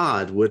of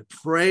God, with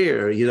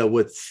prayer,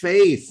 with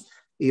faith.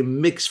 You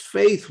mix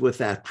faith with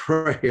that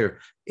prayer.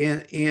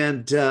 And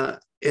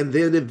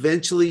then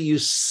eventually you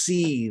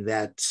see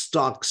that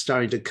stalk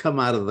starting to come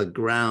out of the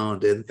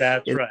ground. And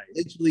that's right.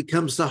 Eventually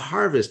comes the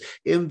harvest.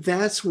 And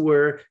that's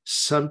where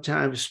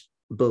sometimes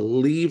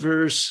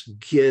believers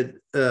get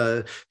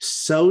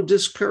so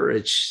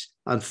discouraged,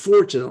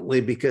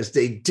 unfortunately, because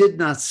they did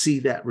not see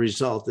that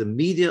result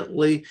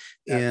immediately.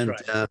 That's And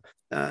right.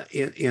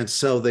 and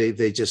so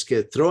they just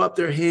throw up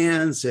their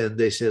hands and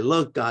they say,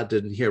 look, God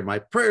didn't hear my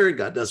prayer.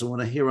 God doesn't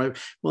want to hear my.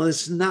 Well,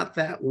 it's not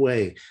that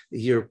way.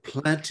 You're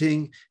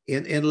planting,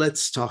 and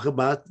let's talk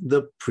about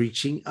the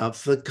preaching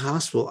of the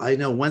gospel. I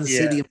know one Yeah.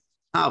 city in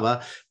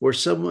Java where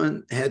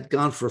someone had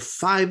gone for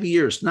 5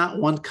 years, not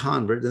one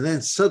convert, and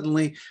then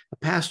suddenly a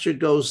pastor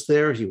goes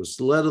there. He was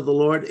led of the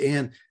Lord,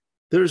 and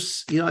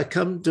there's, I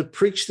come to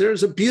preach.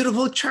 There's a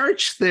beautiful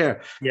church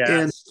there,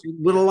 and Yes.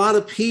 with a lot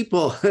of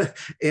people,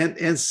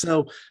 and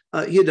so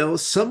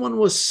someone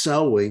was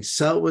sowing.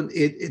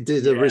 The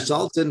Yes.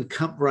 result didn't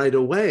come right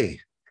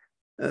away.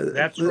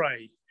 That's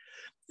right.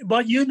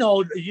 But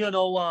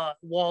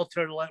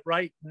Walter,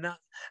 right?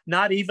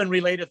 Not even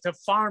related to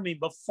farming,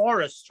 but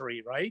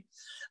forestry, right?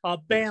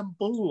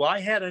 Bamboo. I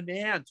had an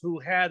aunt who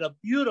had a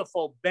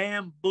beautiful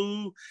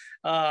bamboo.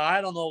 I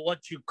don't know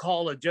what you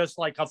call it, just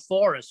like a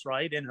forest,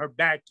 right, in her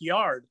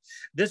backyard.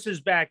 This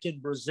is back in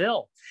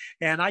Brazil,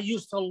 and I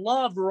used to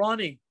love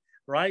running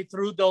right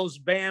through those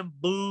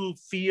bamboo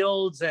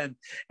fields, and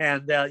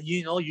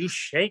you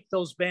shake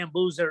those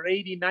bamboos. They're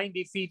 80,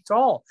 90 feet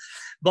tall.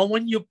 But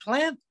when you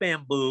plant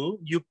bamboo,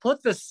 you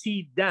put the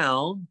seed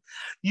down,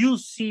 you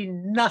see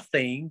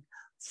nothing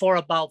for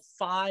about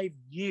 5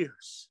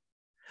 years.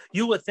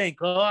 You would think,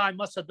 oh, I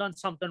must have done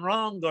something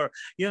wrong, or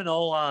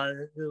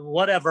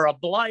whatever, a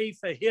blight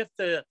hit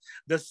the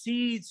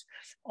seeds.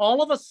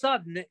 All of a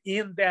sudden,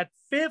 in that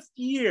 5th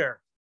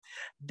year,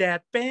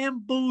 that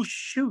bamboo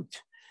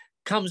shoot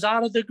comes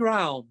out of the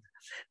ground,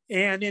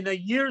 and in a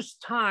year's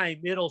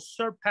time, it'll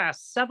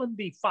surpass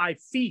 75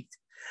 feet.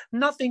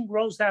 Nothing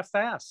grows that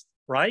fast,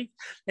 right?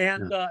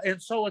 And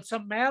so it's a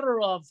matter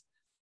of,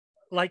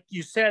 like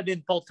you said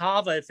in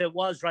Poltava, if it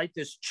was, right,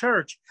 this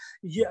church,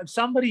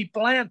 somebody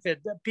planted,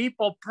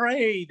 people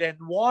prayed and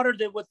watered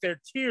it with their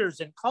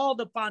tears and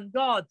called upon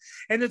God,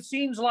 and it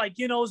seems like,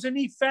 it was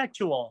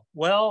ineffectual.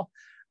 Well,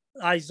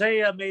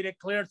 Isaiah made it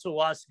clear to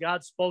us.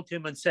 God spoke to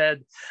him and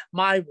said,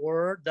 my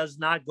word does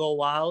not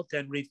go out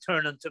and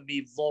return unto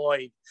me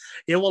void.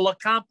 It will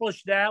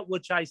accomplish that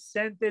which I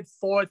sent it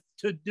forth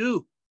to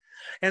do.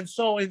 And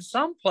so in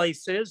some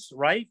places,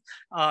 right,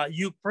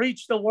 you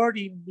preach the word,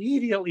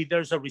 immediately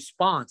there's a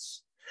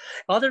response.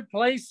 Other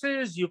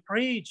places, you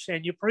preach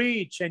and you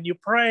pray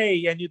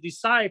and you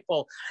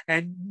disciple,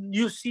 and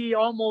you see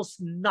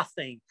almost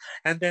nothing.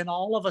 And then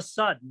all of a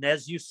sudden,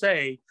 as you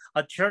say,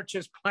 a church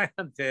is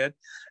planted,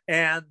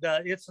 and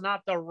it's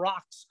not the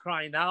rocks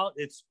crying out,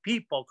 it's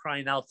people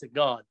crying out to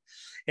God.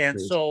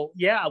 And so,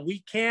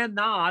 we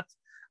cannot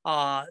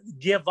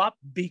give up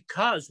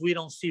because we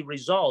don't see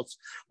results.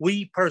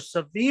 We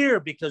persevere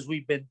because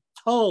we've been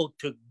told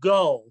to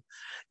go.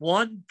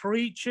 One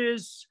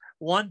preaches,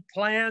 one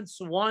plants,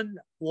 one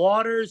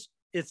waters.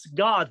 It's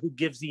God who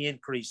gives the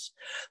increase.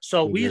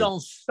 So we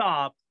don't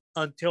stop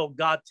until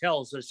God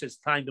tells us it's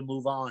time to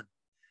move on.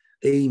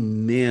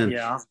 Amen.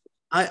 Yeah.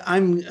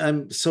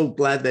 I'm so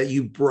glad that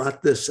you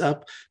brought this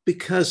up,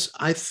 because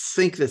I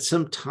think that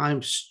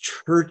sometimes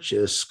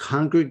churches,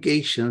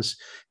 congregations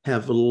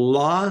have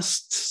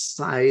lost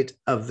sight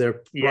of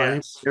their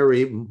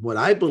primary, what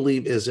I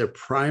believe is their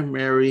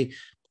primary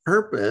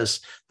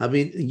purpose. I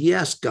mean,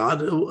 yes,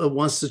 God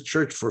wants the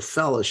church for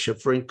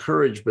fellowship, for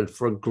encouragement,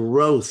 for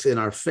growth in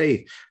our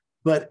faith.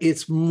 But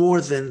it's more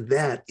than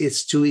that.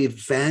 It's to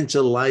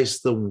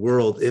evangelize the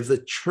world. If the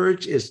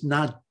church is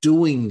not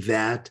doing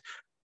that,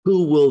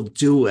 who will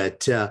do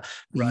it?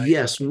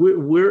 Yes,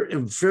 we're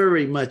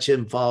very much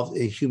involved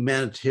in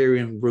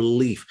humanitarian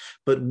relief,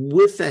 but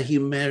with that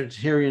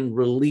humanitarian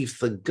relief,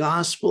 the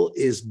gospel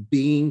is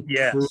being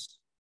preached.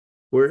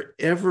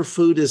 Wherever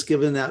food is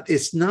given out,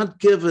 it's not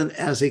given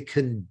as a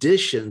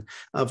condition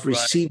of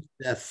receiving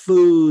that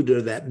food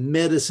or that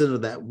medicine or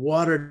that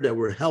water that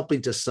we're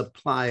helping to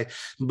supply,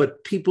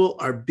 but people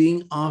are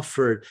being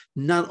offered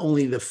not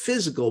only the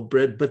physical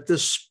bread, but the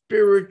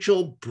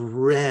spiritual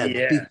bread,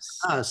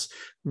 because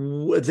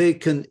they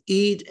can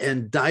eat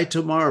and die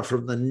tomorrow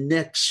from the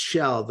next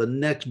shell, the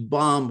next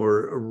bomb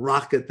or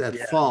rocket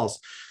that falls.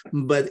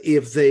 But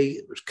if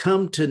they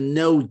come to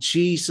know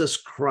Jesus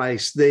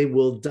Christ, they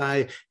will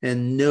die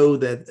and know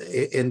that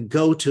and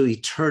go to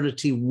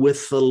eternity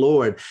with the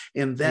Lord.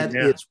 And that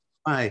is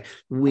why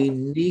we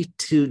need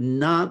to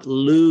not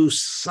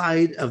lose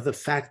sight of the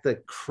fact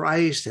that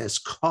Christ has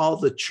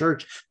called the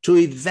church to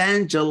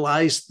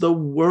evangelize the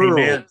world.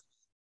 Amen.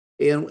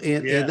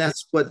 And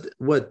that's what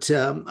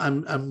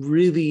I'm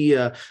really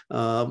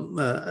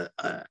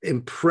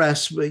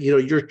impressed. But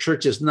your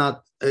church is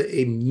not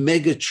a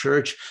mega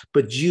church,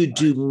 but you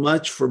do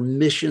much for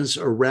missions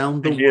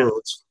around the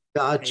world.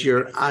 Got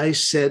your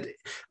eyes set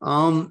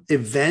on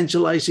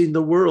evangelizing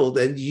the world,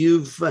 and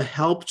you've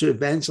helped to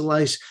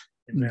evangelize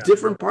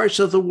different parts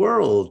of the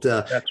world.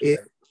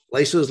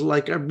 Places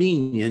like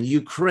Armenia and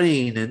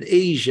Ukraine and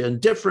Asia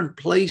and different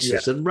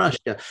places and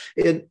Russia.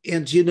 And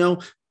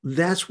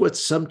that's what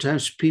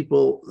sometimes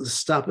people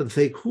stop and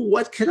think,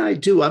 what can I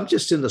do? I'm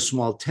just in a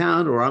small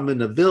town, or I'm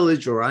in a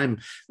village, or I'm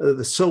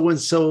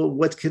so-and-so.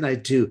 What can I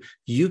do?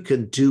 You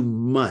can do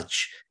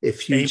much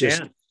if you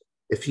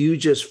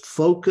just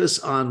focus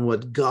on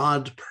what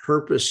God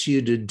purposed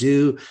you to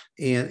do.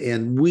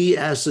 And we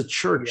as a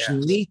church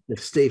need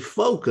to stay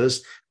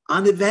focused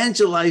on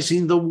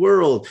evangelizing the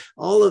world.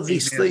 All of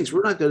these things,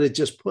 we're not going to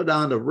just put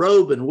on a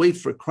robe and wait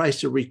for Christ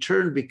to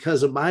return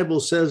because the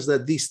Bible says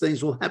that these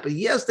things will happen.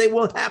 Yes, they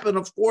will happen,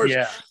 of course.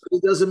 But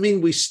it doesn't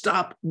mean we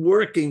stop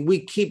working.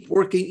 We keep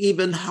working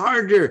even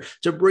harder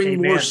to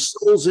bring more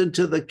souls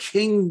into the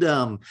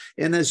kingdom.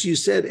 And as you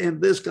said, and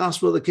this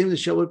gospel of the kingdom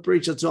shall be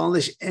preached unto all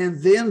nations,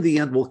 and then the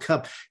end will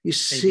come. You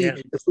see,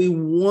 if we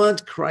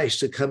want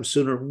Christ to come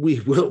sooner, we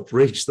will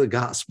preach the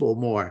gospel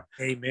more.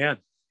 Amen.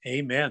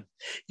 Amen.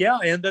 Yeah.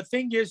 And the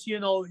thing is,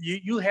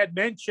 you had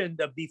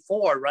mentioned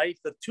before, right?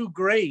 The two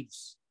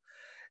graves,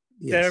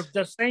 they're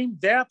the same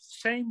depth,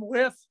 same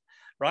width,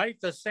 right?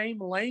 The same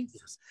length,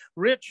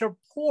 rich or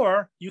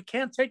poor, you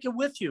can't take it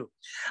with you.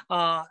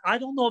 I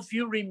don't know if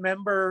you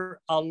remember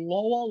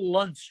Lowell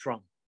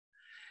Lundstrom.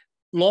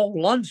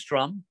 Lowell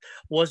Lundstrom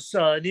was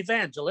an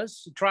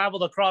evangelist,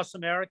 traveled across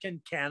America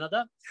and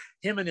Canada,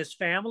 him and his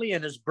family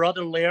and his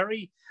brother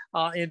Larry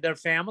and their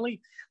family.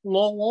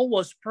 Lowell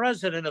was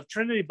president of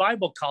Trinity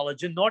Bible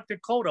College in North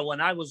Dakota when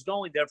I was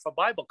going there for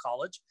Bible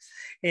college.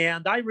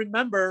 And I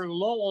remember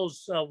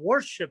Lowell's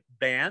worship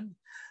band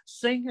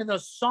singing a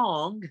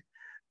song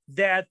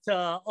that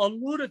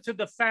alluded to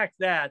the fact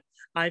that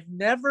I've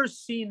never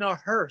seen a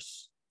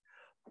hearse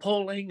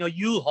pulling a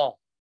U-Haul.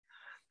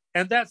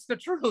 And that's the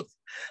truth.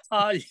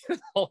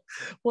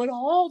 With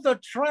all the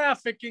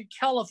traffic in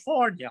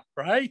California,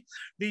 right?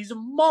 These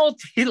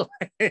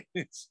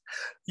multi-lanes,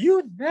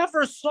 you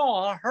never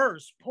saw a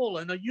hearse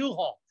pulling a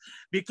U-Haul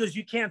because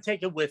you can't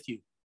take it with you.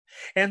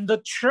 And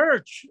the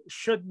church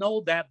should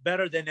know that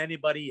better than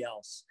anybody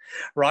else,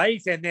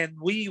 right? And then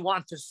we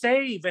want to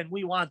save and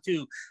we want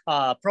to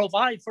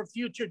provide for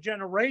future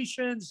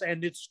generations.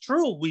 And it's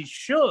true, we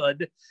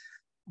should,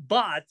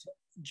 but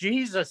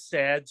Jesus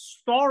said,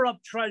 store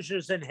up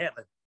treasures in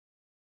heaven.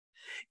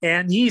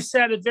 And he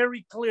said it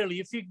very clearly.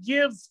 If you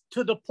give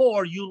to the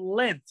poor, you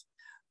lend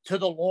to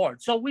the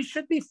Lord. So we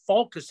should be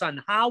focused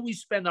on how we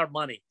spend our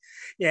money.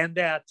 And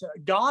that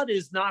God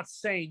is not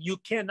saying you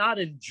cannot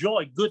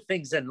enjoy good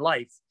things in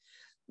life.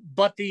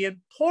 But the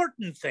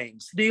important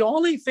things, the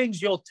only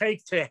things you'll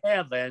take to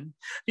heaven,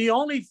 the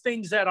only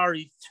things that are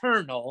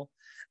eternal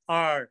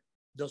are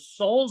the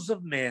souls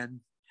of men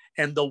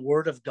and the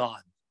word of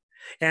God.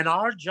 And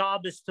our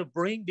job is to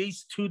bring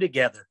these two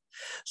together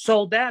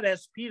so that,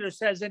 as Peter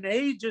says, in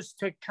ages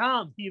to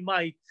come, he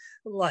might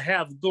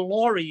have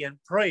glory and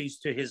praise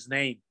to his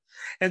name.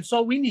 And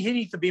so we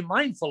need to be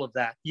mindful of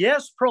that.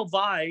 Yes,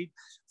 provide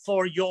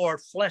for your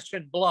flesh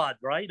and blood,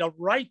 right? A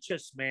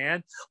righteous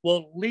man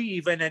will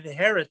leave an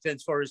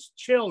inheritance for his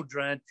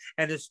children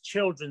and his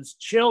children's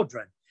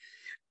children.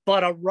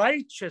 But a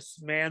righteous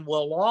man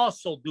will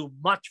also do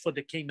much for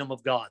the kingdom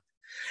of God.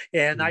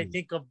 And I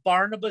think of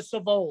Barnabas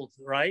of old,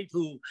 right,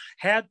 who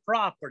had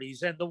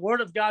properties. And the word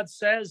of God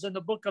says in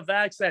the book of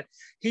Acts that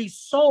he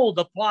sold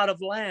a plot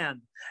of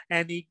land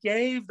and he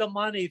gave the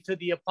money to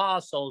the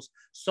apostles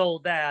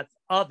so that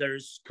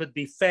others could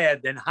be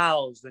fed and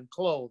housed and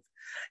clothed.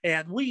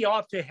 And we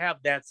ought to have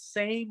that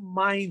same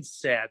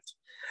mindset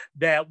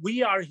that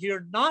we are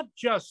here not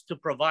just to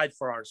provide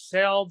for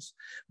ourselves,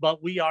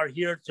 but we are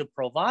here to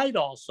provide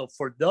also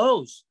for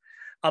those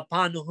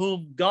upon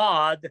whom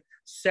God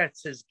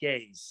sets his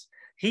gaze.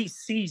 He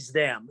sees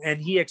them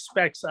and he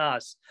expects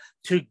us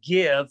to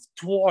give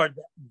toward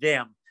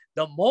them.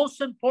 The most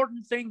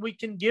important thing we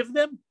can give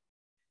them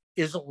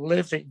is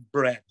living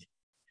bread.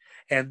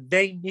 And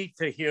they need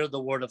to hear the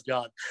word of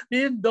God.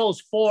 In those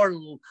 4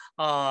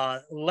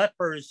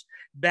 lepers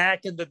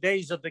back in the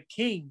days of the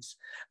kings,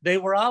 they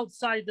were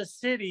outside the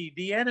city.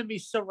 The enemy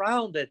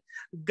surrounded.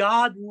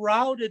 God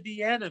routed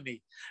the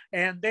enemy.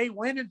 And they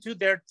went into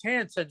their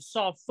tents and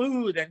saw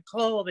food and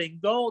clothing,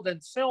 gold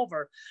and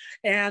silver.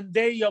 And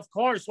they, of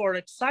course, were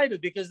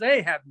excited because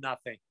they had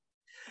nothing.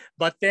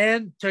 But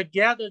then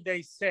together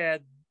they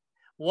said,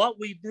 what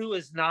we do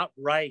is not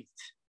right.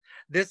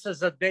 This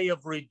is a day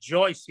of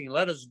rejoicing.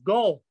 Let us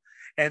go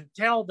and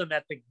tell them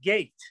at the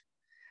gate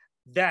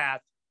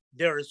that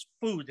there is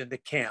food in the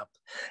camp.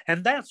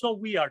 And that's what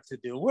we are to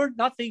do. We're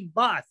nothing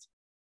but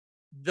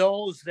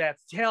those that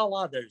tell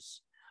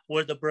others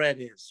where the bread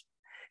is.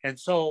 And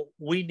so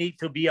we need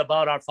to be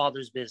about our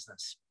Father's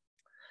business.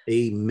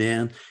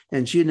 Amen.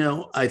 And,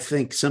 I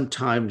think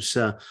sometimes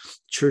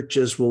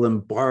churches will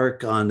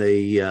embark on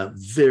a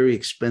very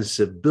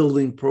expensive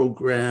building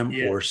program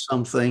or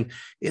something,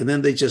 and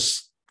then they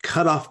just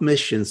cut off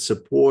mission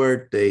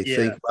support. They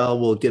think, well,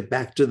 we'll get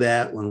back to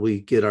that when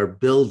we get our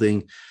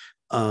building.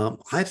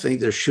 I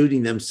think they're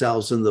shooting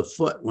themselves in the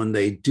foot when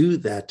they do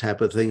that type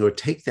of thing or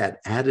take that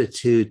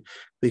attitude,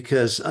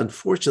 because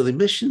unfortunately,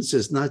 missions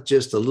is not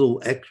just a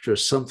little extra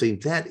something.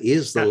 That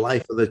is the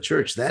life of the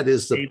church. That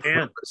is the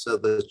purpose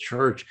of the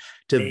church,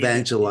 to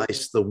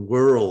evangelize the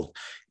world.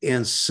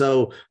 And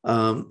so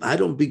I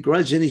don't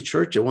begrudge any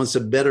church that wants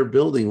a better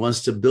building,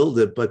 wants to build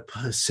it, but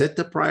set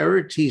the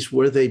priorities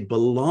where they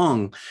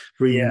belong.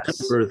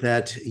 Remember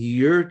that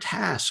your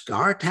task,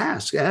 our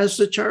task as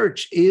the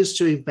church, is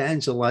to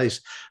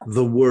evangelize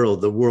the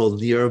world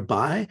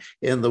nearby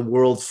and the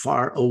world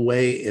far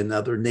away in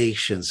other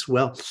nations.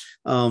 Well,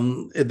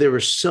 there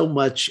was so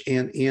much,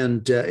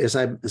 and as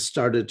I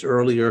started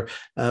earlier,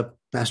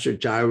 Pastor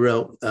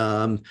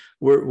Jairo,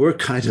 we're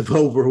kind of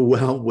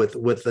overwhelmed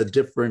with the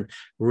different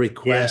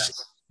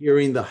requests,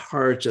 hearing the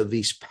hearts of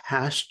these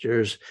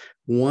pastors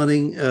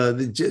wanting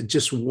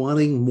just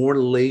wanting more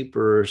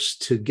laborers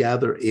to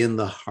gather in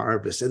the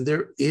harvest. And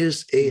there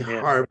is a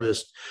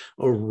harvest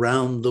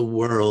around the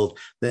world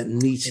that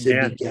needs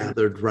to be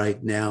gathered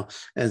right now.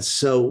 And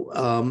so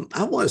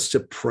I want us to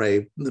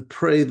pray.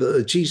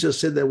 Jesus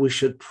said that we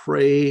should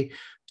pray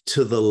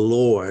to the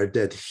Lord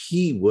that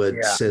he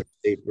would send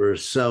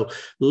laborers. So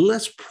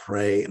let's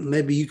pray.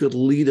 Maybe you could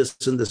lead us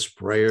in this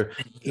prayer,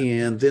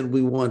 and then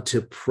we want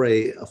to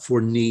pray for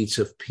needs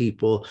of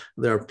people.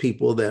 There are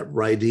people that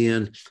write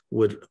in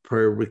with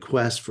prayer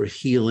requests for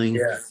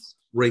healing,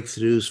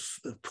 breakthroughs,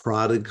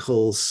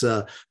 prodigals,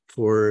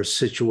 for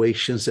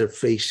situations they're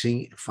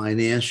facing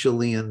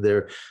financially in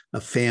their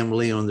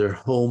family, on their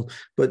home.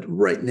 But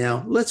right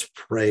now, let's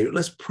pray.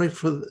 Let's pray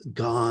for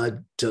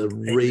God to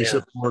raise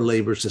up more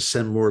laborers, to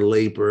send more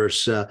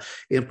laborers.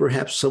 And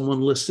perhaps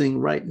someone listening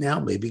right now,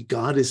 maybe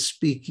God is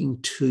speaking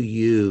to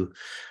you.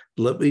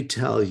 Let me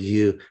tell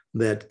you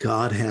that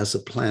God has a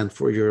plan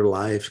for your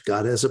life.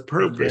 God has a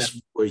purpose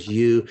for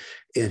you,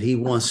 and he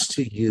wants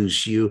to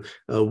use you,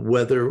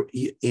 whether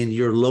in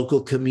your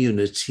local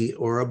community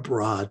or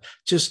abroad.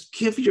 Just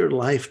give your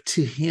life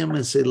to him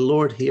and say,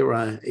 Lord, here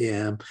I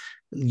am.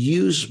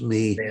 Use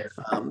me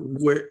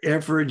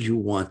wherever you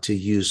want to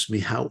use me,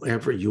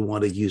 however you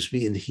want to use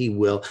me, and he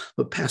will.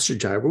 But Pastor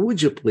Jairo,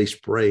 would you please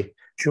pray?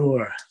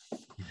 Sure.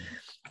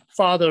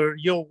 Father,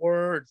 your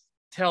word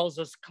tells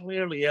us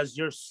clearly, as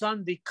your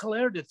son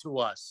declared it to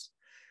us.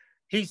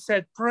 He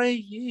said, pray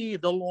ye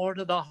the Lord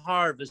of the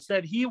harvest,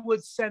 that he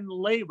would send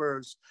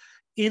laborers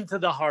into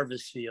the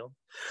harvest field.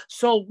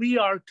 So we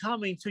are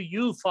coming to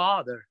you,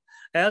 Father,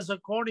 as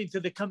according to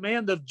the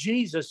command of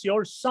Jesus,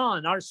 your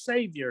son, our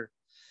Savior,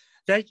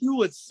 that you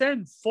would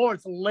send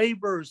forth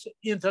laborers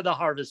into the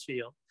harvest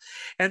field.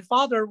 And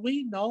Father,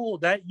 we know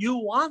that you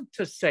want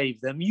to save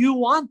them. You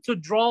want to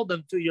draw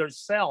them to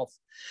yourself.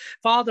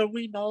 Father,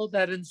 we know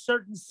that in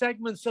certain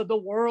segments of the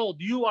world,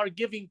 you are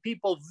giving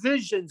people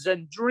visions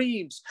and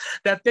dreams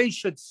that they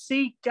should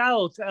seek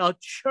out a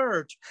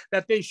church,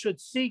 that they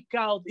should seek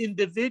out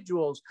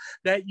individuals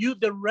that you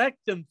direct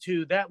them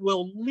to, that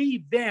will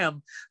lead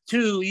them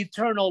to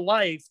eternal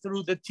life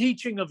through the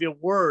teaching of your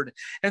word.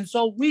 And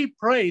so we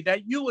pray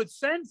that you would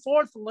send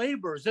forth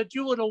laborers, that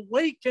you would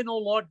awaken, O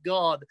Lord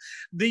God,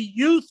 the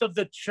youth of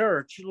the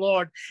church,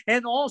 Lord,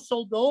 and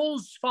also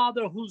those,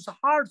 Father, whose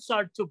hearts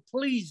are to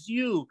please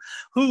you,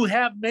 who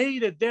have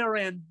made it their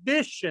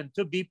ambition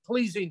to be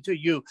pleasing to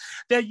you,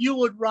 that you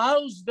would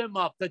rouse them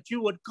up, that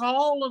you would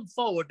call them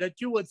forward, that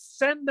you would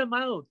send them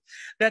out,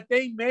 that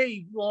they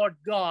may, Lord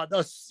God,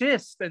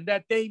 assist, and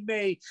that they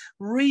may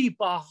reap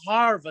a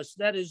harvest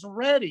that is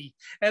ready.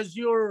 As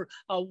your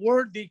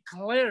word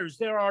declares,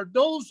 there are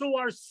those who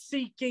are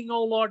seeking,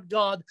 O Lord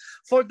God,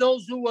 for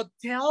those who would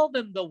tell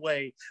them the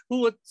way,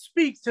 who would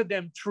speak to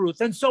them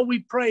truth. And so we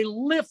pray,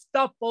 lift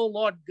up, O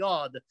Lord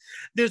God,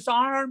 this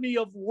army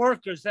of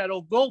workers that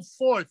will go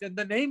forth in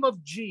the name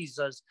of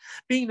Jesus,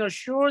 being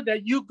assured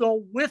that you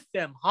go with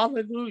them,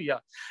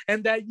 hallelujah,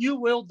 and that you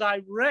will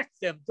direct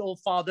them, oh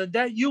Father,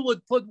 that you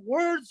would put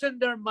words in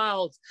their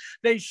mouths.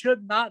 They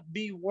should not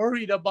be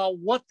worried about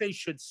what they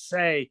should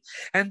say,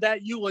 and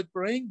that you would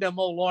bring them,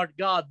 oh Lord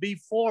God,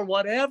 before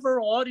whatever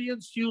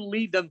audience you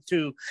lead them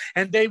to,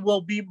 and they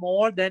will be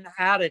more than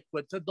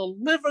adequate to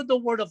deliver the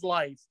word of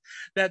life,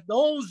 that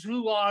those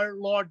who are,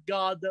 Lord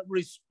God,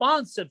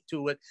 responsive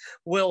to it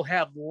will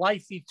have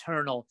life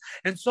eternal.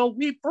 And so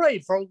we pray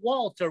for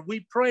Walter.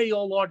 We pray,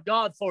 oh Lord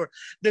God, for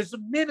this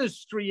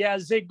ministry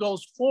as it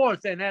goes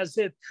forth and as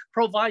it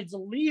provides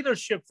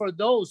leadership for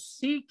those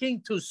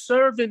seeking to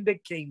serve in the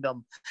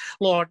kingdom.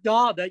 Lord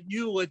God, that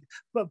you would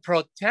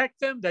protect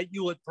them, that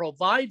you would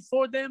provide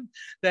for them,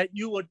 that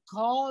you would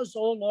cause,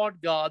 oh Lord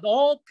God,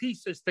 all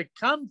pieces to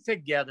come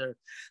together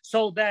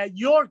so that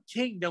your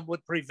kingdom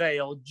would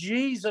prevail.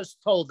 Jesus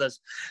told us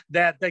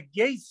that the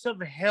gates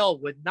of hell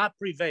would not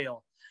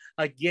prevail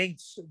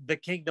against the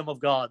kingdom of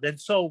God. And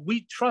so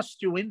we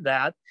trust you in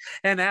that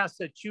and ask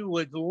that you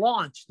would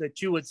launch,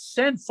 that you would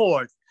send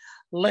forth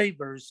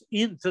laborers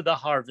into the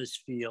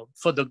harvest field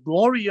for the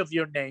glory of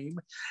your name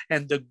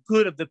and the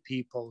good of the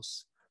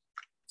peoples.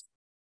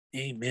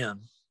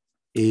 Amen.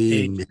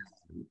 Amen.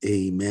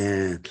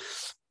 Amen.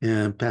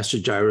 And Pastor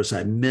Jairo,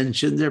 I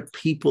mentioned there are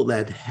people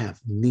that have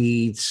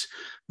needs.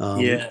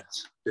 Yes.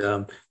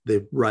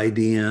 They write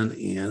in,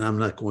 and I'm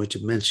not going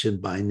to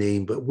mention by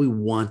name, but we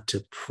want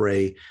to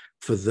pray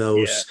for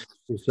those. Yes.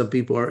 Some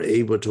people are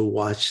able to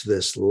watch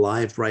this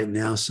live right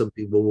now. Some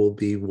people will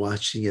be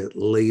watching it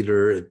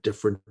later at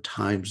different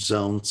time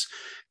zones.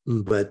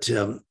 but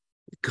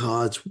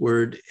God's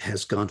word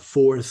has gone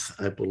forth.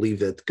 I believe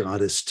that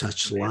God has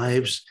touched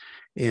lives.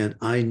 And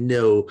I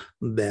know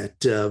that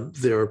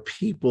there are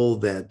people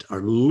that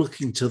are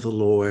looking to the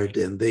Lord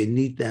and they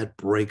need that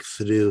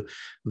breakthrough.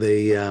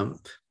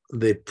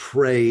 They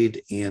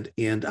prayed,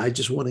 and I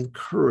just want to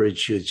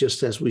encourage you,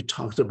 just as we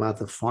talked about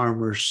the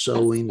farmer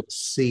sowing the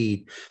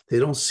seed, they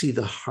don't see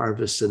the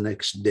harvest the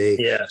next day.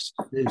 Yes.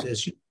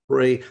 As you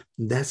pray,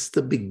 that's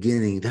the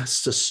beginning.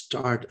 That's the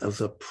start of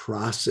the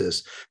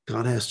process.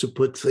 God has to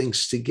put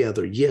things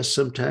together. Yes,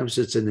 sometimes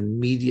it's an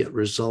immediate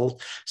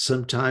result.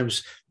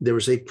 Sometimes there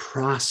is a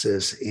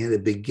process, and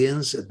it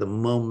begins at the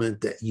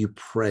moment that you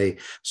pray.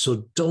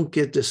 So don't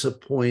get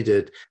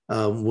disappointed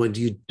when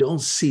you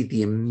don't see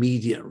the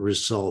immediate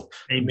result.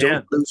 Amen.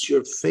 Don't lose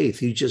your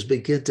faith. You just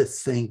begin to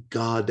thank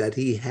God that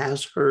He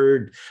has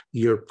heard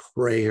your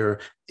prayer.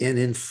 And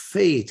in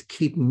faith,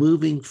 keep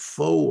moving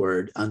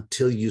forward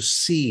until you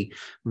see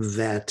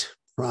that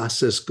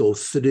process go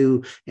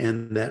through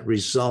and that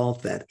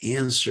result, that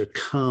answer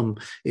come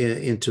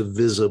into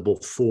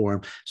visible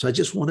form. So I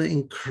just want to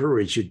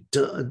encourage you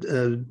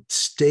to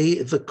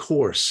stay the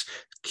course.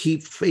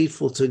 Keep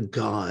faithful to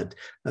God.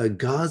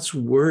 God's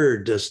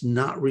word does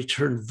not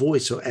return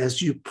void. So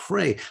as you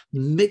pray,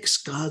 mix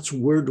God's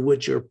word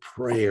with your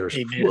prayers.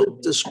 Amen.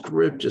 Quote the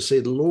scripture.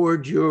 Say,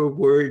 Lord, your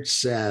word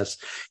says.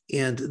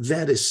 And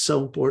that is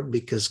so important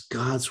because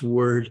God's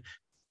word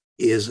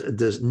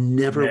does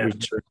never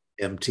return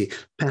empty.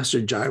 Pastor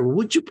Jairo,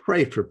 would you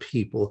pray for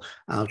people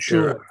out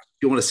there? You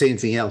don't want to say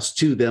anything else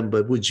to them,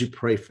 but would you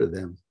pray for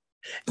them?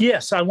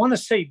 Yes, I want to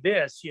say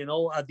this,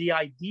 the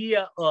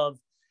idea of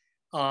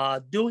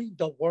doing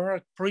the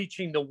work,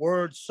 preaching the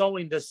word,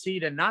 sowing the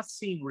seed, and not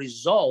seeing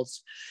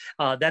results,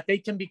 that they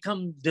can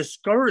become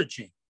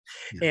discouraging.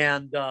 Yeah.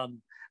 And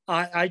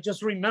I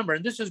just remember,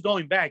 and this is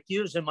going back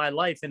years in my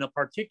life, in a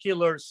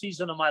particular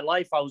season of my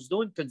life, I was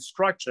doing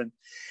construction.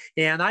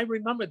 And I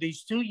remember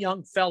these two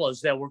young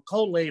fellows that were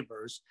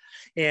co-laborers.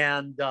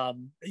 And,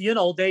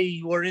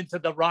 they were into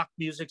the rock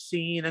music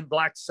scene and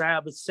Black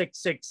Sabbath,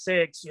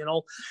 666,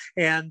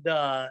 and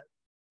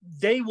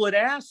they would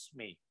ask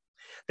me,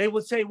 they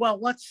would say, well,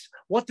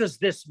 what does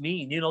this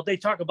mean? They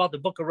talk about the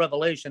book of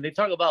Revelation. They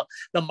talk about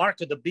the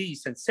mark of the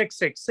beast and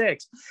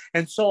 666.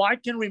 And so I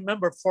can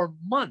remember for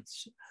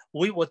months,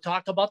 we would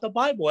talk about the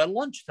Bible at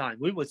lunchtime.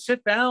 We would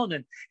sit down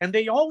and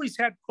they always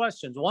had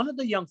questions. One of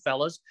the young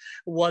fellows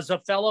was a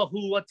fellow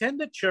who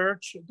attended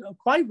church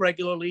quite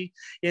regularly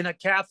in a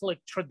Catholic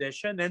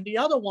tradition. And the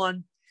other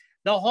one,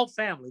 the whole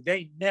family,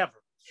 they never.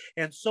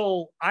 And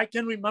so I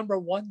can remember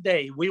one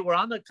day we were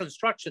on the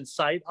construction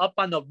site up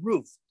on the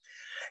roof.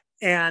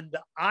 And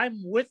I'm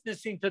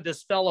witnessing to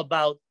this fellow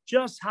about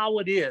just how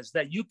it is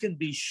that you can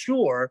be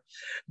sure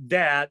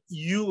that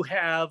you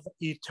have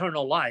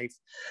eternal life.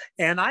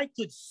 And I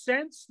could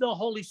sense the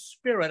Holy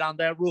Spirit on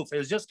that roof. It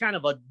was just kind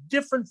of a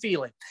different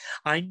feeling.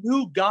 I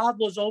knew God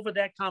was over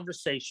that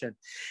conversation.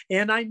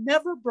 And I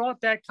never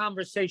brought that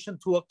conversation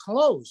to a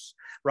close,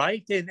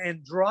 right?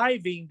 And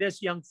driving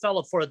this young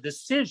fellow for a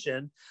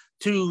decision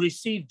to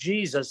receive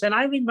Jesus. And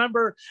I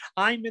remember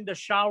I'm in the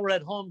shower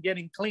at home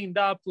getting cleaned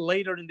up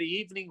later in the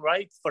evening,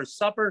 right, for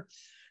supper.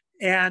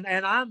 And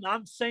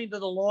I'm saying to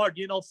the Lord,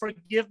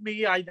 forgive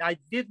me. I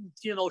didn't,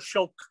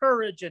 show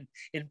courage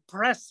in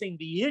pressing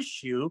the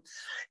issue.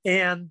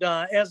 And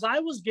as I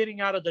was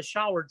getting out of the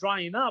shower,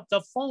 drying up,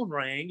 the phone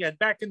rang. And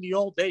back in the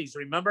old days,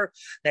 remember,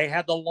 they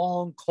had the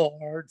long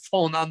cord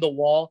phone on the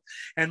wall.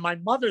 And my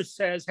mother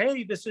says,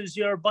 hey, this is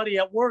your buddy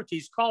at work.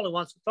 He's calling,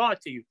 wants to talk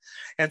to you.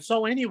 And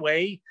so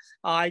anyway,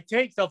 I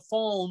take the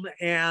phone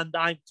and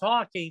I'm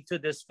talking to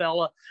this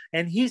fella.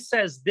 And he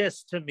says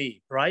this to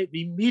me, right?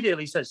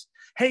 Immediately says,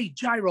 hey,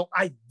 Jairo,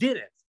 I did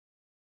it.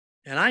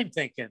 And I'm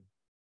thinking,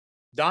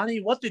 Donnie,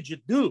 what did you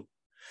do?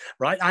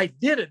 Right? I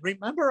did it.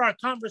 Remember our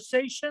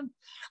conversation?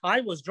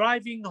 I was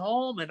driving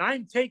home and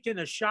I'm taking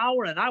a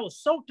shower and I was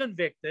so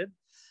convicted.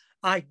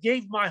 I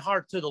gave my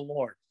heart to the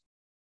Lord.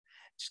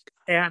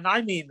 And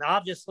I mean,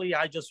 obviously,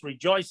 I just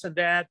rejoice in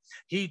that.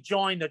 He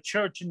joined a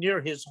church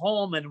near his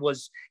home and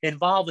was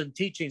involved in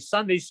teaching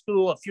Sunday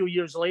school a few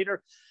years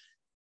later.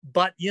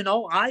 But,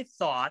 I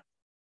thought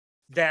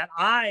that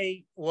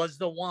I was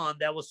the one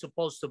that was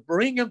supposed to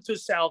bring him to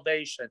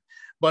salvation.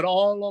 But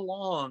all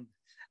along,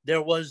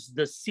 there was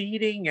the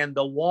seeding and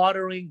the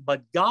watering,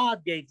 but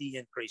God gave the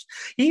increase.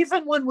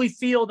 Even when we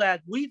feel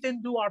that we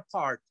didn't do our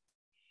part,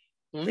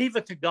 leave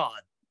it to God.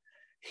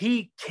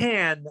 He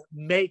can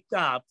make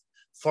up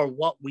for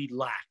what we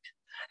lack.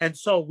 And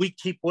so we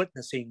keep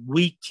witnessing,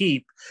 we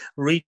keep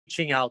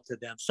reaching out to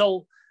them.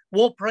 So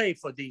we'll pray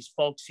for these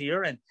folks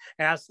here and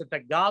ask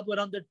that God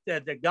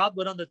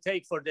would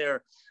undertake for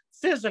their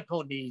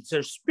physical needs,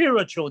 their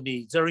spiritual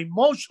needs, their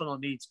emotional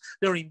needs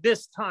during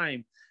this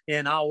time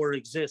in our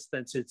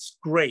existence. It's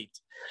great.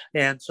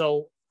 And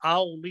so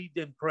I'll lead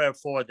in prayer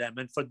for them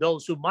and for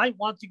those who might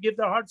want to give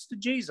their hearts to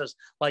Jesus,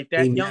 like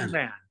that young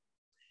man.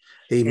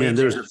 Amen.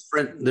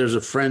 Amen. There's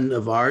a friend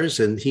of ours,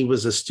 and he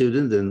was a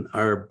student in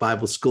our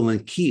Bible school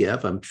in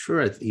Kiev. I'm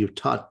sure you've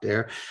taught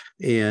there,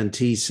 and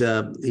he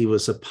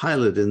was a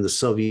pilot in the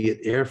Soviet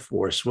Air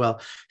Force. Well,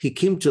 he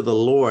came to the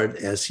Lord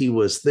as he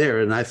was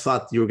there, and I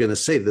thought you were going to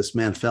say this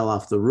man fell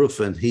off the roof,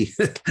 and he.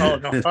 Oh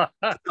no.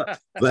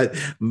 but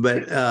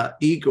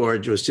Igor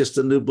was just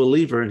a new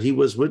believer, and he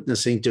was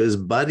witnessing to his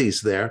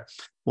buddies there.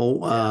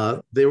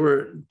 Well, they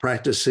were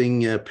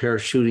practicing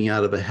parachuting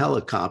out of a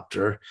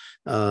helicopter,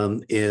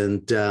 and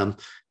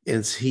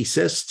he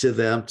says to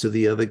them, to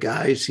the other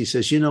guys, he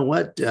says, "You know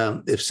what?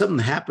 If something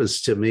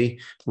happens to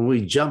me when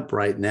we jump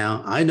right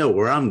now, I know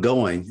where I'm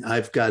going.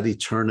 I've got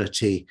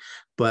eternity.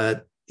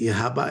 But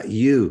how about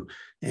you?"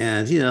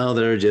 And,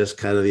 they're just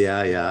kind of,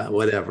 yeah,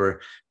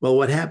 whatever. Well,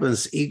 what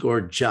happens,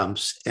 Igor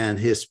jumps and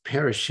his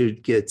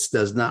parachute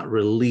does not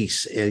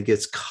release and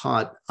gets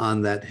caught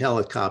on that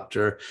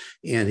helicopter.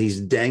 And he's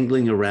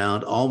dangling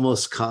around,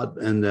 almost caught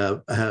in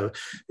the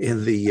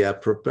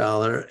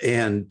propeller.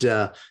 And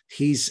the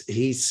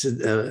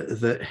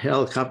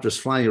helicopter's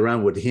flying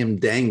around with him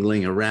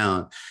dangling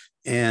around.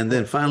 And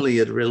then finally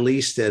it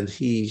released and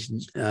he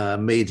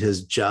made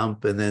his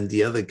jump. And then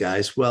the other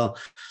guys,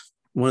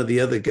 one of the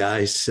other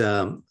guys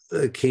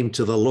came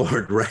to the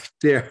Lord right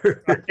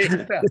there.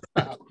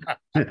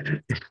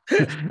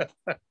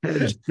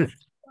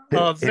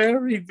 A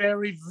very,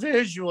 very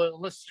visual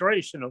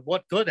illustration of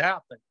what could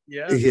happen.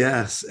 Yeah.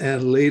 Yes,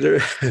 and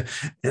later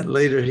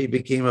he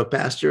became a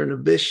pastor and a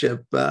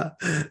bishop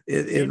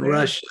in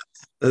Russia.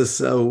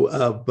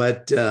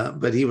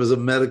 But he was a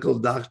medical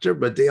doctor.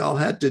 But they all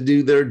had to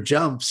do their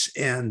jumps,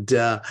 and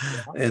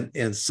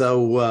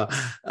so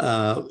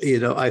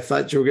I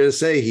thought you were going to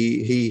say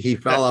he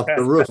fell off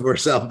the roof or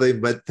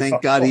something, but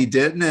thank God he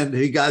didn't, and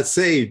he got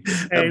saved.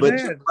 But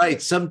you're right,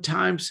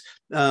 sometimes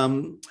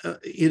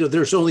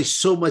there's only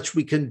so much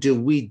we can do.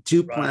 We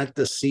do plant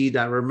the seed.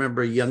 I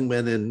remember a young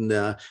man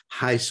in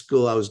high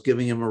school. I was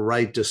giving him a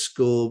ride to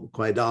school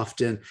quite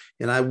often,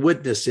 and I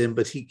witnessed him,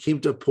 but he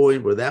came to a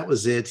point where that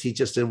was it. He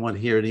just didn't want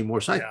to hear it anymore.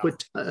 So I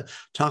quit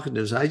talking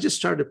to him. I just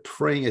started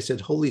praying. I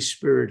said, Holy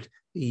Spirit,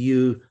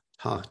 you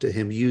talk to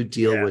him. You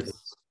deal with it.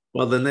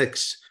 Well, the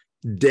next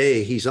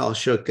day he's all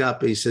shook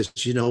up. He says,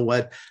 "You know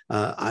what?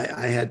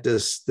 I had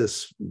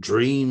this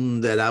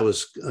dream that I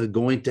was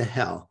going to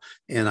hell,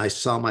 and I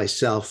saw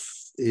myself,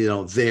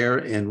 there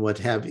and what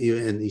have you."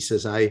 And he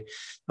says, I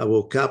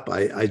woke up.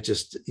 I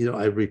just,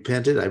 I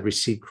repented. I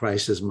received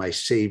Christ as my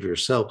Savior.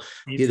 So,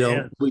 we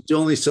do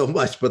only so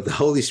much, but the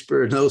Holy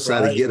Spirit knows how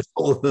to get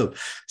hold of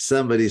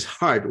somebody's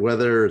heart,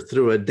 whether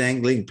through a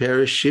dangling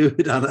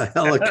parachute on a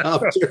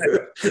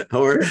helicopter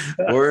or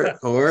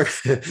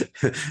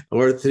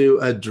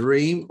through a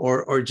dream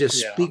or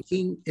just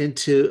speaking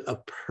into a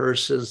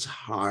person's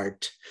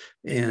heart.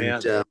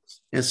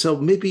 And so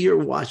maybe you're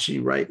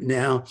watching right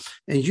now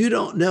and you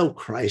don't know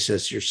Christ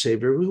as your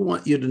Savior. We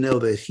want you to know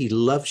that he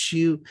loves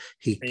you,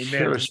 he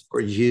cares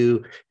for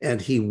you,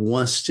 and he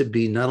wants to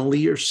be not only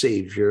your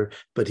Savior,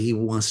 but he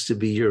wants to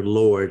be your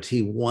Lord.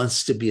 He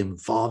wants to be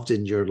involved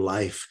in your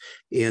life.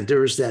 And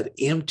there's that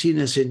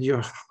emptiness in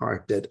your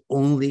heart that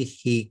only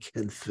he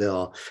can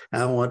fill.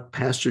 I want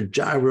Pastor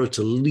Jairo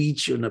to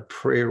lead you in a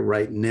prayer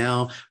right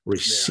now,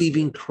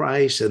 receiving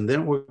Christ, and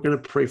then we're going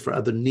to pray for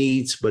other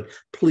needs. But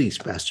please,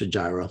 Pastor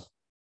Jairo.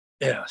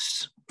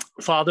 Yes.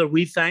 Father,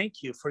 we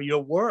thank you for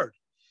your word.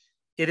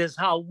 It is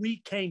how we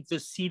came to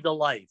see the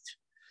light,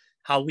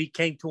 how we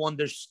came to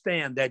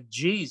understand that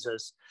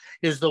Jesus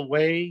is the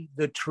way,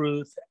 the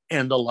truth,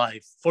 and the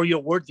life. For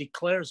your word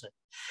declares it.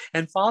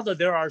 And Father,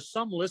 there are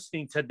some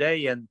listening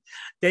today, and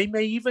they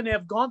may even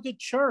have gone to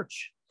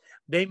church.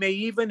 They may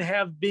even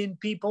have been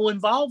people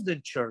involved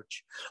in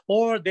church,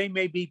 or they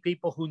may be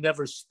people who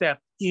never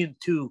stepped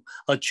into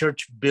a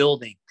church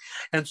building.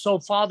 And so,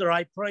 Father,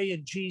 I pray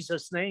in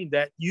Jesus' name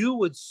that you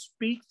would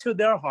speak to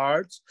their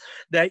hearts,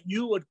 that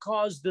you would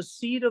cause the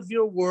seed of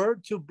your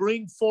word to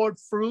bring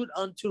forth fruit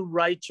unto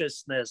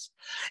righteousness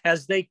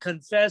as they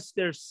confess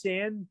their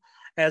sin,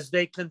 as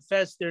they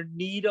confess their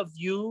need of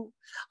you.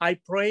 I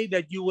pray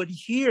that you would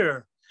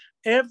hear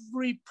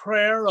every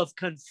prayer of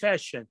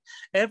confession,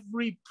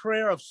 every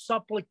prayer of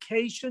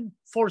supplication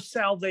for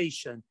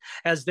salvation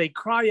as they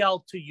cry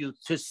out to you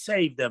to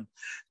save them,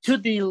 to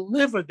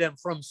deliver them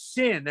from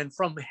sin and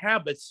from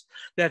habits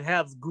that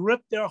have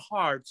gripped their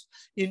hearts.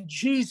 In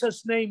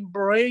Jesus' name,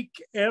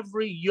 break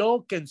every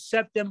yoke and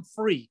set them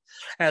free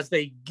as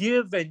they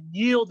give and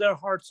yield their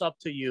hearts up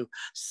to you.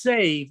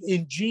 Save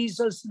in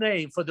Jesus'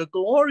 name for the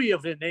glory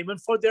of your name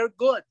and for their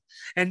good,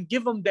 and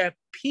give them that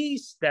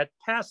peace that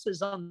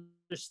passes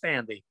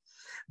understanding,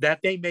 that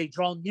they may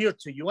draw near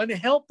to you, and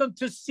help them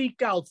to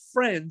seek out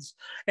friends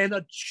and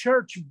a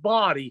church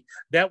body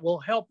that will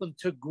help them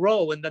to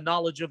grow in the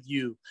knowledge of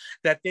you,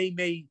 that they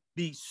may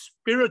be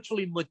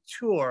spiritually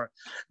mature,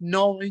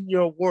 knowing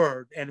your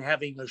word and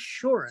having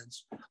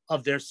assurance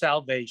of their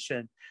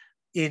salvation.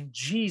 In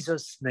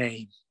Jesus'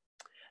 name,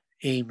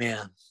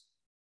 amen.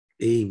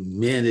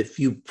 Amen. If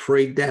you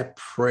prayed that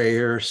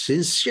prayer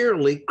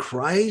sincerely,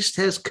 Christ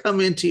has come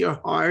into your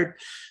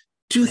heart.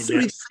 Do Amen.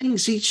 3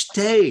 things each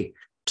day.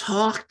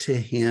 Talk to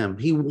him.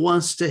 He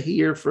wants to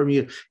hear from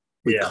you.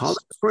 We call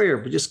it prayer,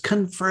 but just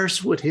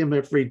converse with him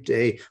every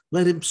day.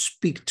 Let him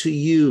speak to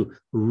you.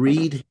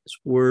 Read his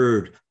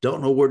word.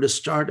 Don't know where to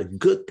start? A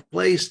good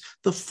place.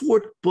 The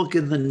 4th book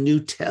in the New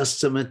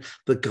Testament,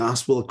 the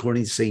Gospel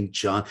according to St.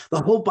 John.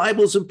 The whole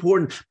Bible is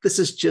important. This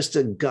is just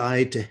a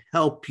guide to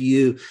help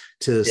you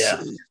to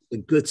a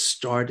good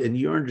start in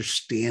your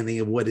understanding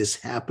of what is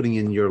happening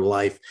in your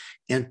life,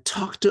 and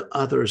talk to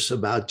others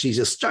about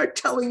Jesus. Start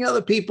telling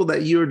other people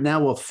that you're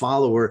now a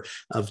follower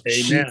of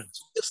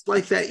Jesus. Just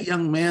like that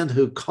young man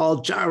who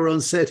called Jairo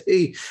and said,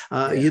 hey,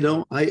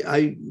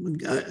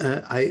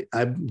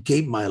 I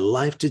gave my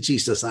life to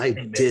Jesus. I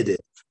did it.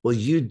 Well,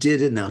 you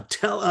did it. Now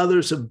tell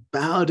others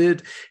about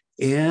it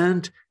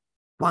and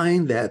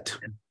find that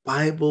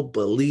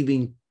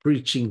Bible-believing,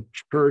 preaching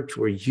church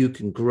where you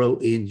can grow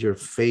in your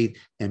faith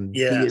and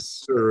be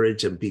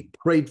encouraged and be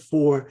prayed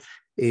for,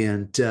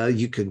 and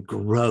you can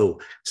grow.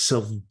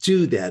 So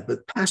do that.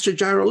 But Pastor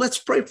Jairo, let's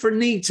pray for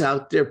needs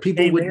out there.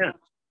 People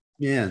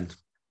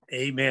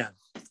Amen.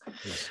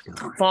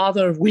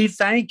 Father, we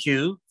thank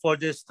you for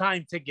this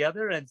time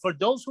together and for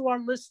those who are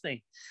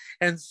listening.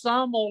 And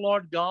some, oh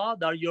Lord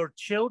God, are your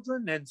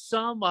children, and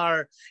some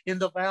are in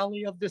the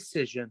valley of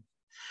decision.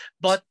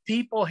 But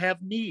people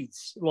have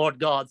needs, Lord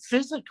God,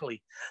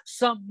 physically.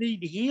 Some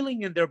need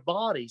healing in their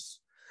bodies.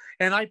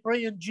 And I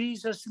pray in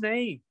Jesus'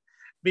 name,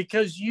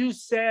 because you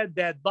said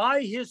that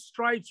by his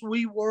stripes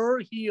we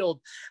were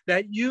healed,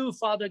 that you,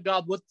 Father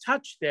God, would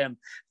touch them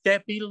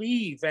that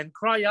believe and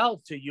cry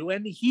out to you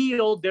and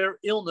heal their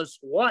illness,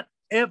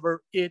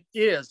 whatever it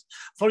is.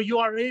 For you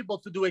are able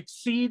to do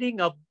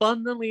exceeding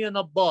abundantly and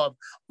above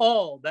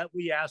all that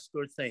we ask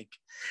or think.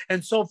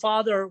 And so,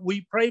 Father,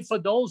 we pray for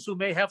those who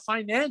may have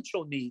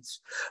financial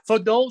needs, for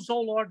those, oh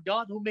Lord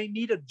God, who may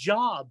need a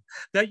job,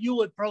 that you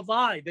would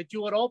provide, that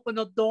you would open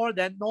a door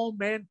that no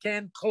man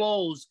can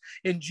close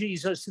in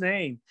Jesus'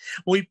 name.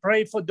 We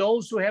pray for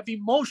those who have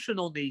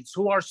emotional needs,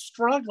 who are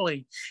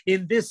struggling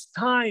in this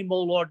time,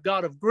 oh Lord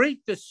God, of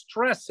great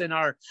distress in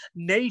our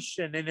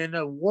nation and in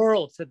the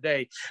world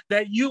today,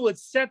 that you would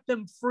set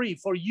them free,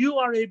 for you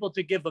are able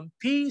to give them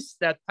peace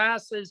that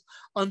passes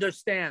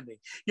understanding.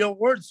 Your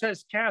word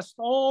says, cast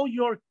all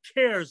your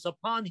cares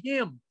upon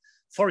him,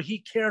 for he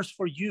cares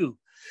for you.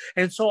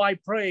 And so I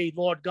pray,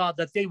 Lord God,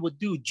 that they would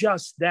do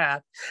just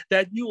that,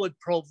 that you would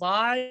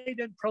provide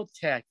and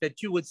protect,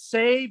 that you would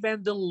save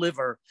and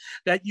deliver,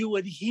 that you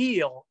would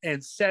heal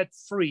and set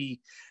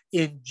free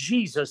in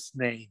Jesus'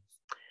 name.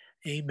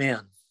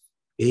 Amen.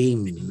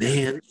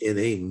 Amen and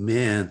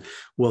amen.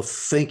 Well,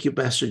 thank you,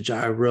 Pastor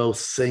Jairo.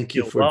 Thank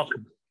you for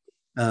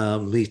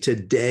me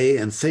today.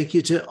 And thank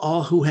you to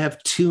all who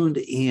have tuned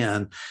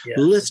in. Yes.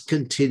 Let's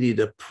continue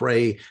to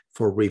pray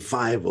for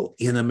revival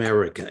in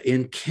America,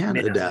 in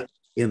Canada,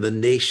 in the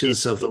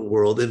nations of the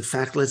world. In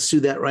fact, let's do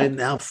that right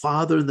now.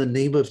 Father, in the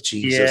name of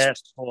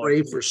Jesus,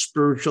 pray for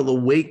spiritual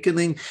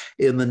awakening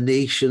in the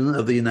nation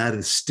of the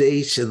United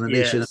States, in the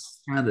nation of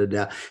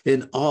Canada,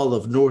 in all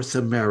of North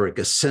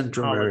America,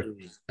 Central America,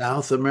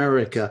 South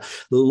America,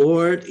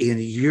 Lord, in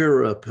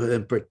Europe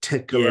in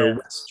particular,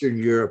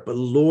 Western Europe, but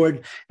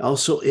Lord,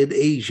 also in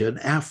Asia and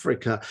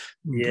Africa,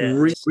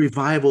 bring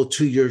revival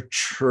to your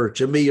church,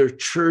 and may your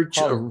church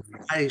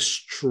arise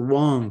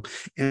strong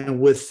and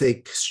with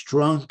a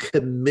strong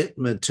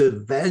commitment to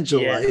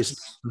evangelize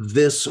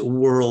this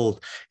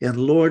world. And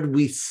Lord,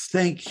 we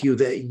thank you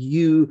that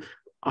you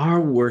are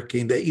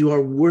working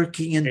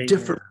in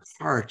different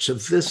parts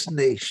of this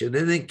nation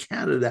and in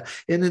Canada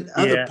and in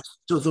other parts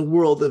of the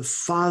world. And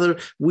Father,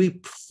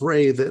 we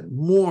pray that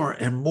more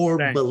and more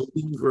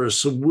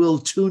believers will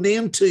tune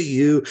into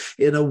you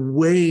in a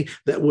way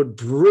that would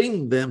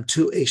bring them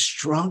to a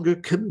stronger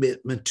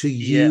commitment to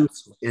you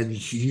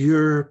and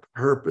your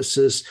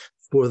purposes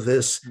for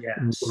this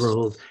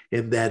world,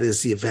 and that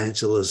is the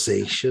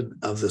evangelization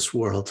of this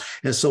world.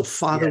 And so,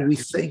 Father, we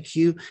thank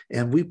you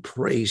and we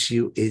praise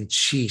you in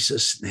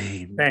Jesus'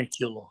 name. Thank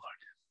you, Lord.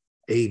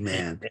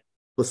 Amen.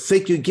 Well,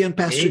 thank you again,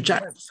 Pastor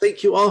Jairo.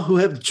 Thank you all who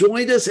have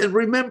joined us. And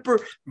remember,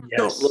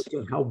 don't look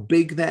at how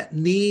big that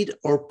need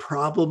or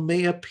problem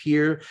may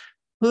appear.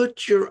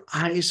 Put your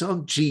eyes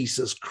on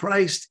Jesus.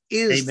 Christ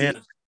is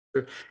the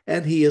answer,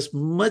 and he is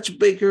much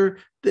bigger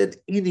than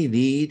any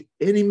need,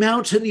 any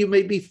mountain you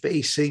may be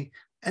facing,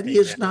 and he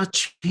has not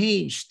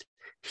changed.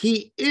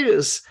 He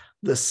is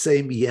the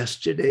same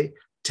yesterday,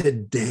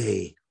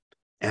 today,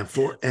 and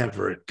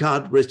forever.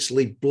 God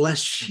richly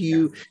bless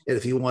you. And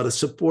if you want to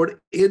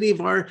support any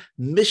of our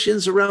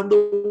missions around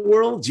the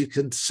world, you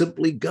can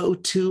simply go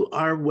to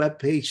our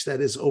webpage that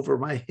is over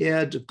my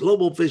head,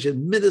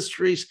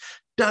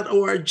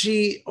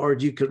 globalvisionministries.org, or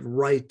you could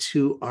write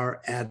to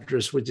our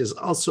address, which is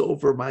also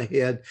over my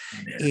head.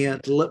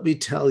 And let me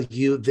tell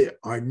you, there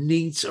are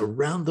needs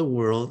around the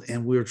world,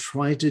 and we're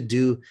trying to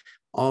do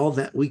all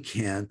that we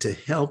can to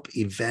help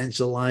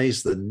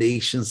evangelize the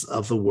nations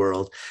of the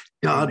world.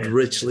 God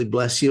richly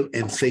bless you.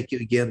 And thank you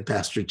again,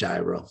 Pastor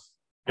Jairo.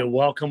 You're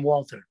welcome,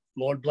 Walter.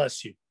 Lord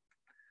bless you.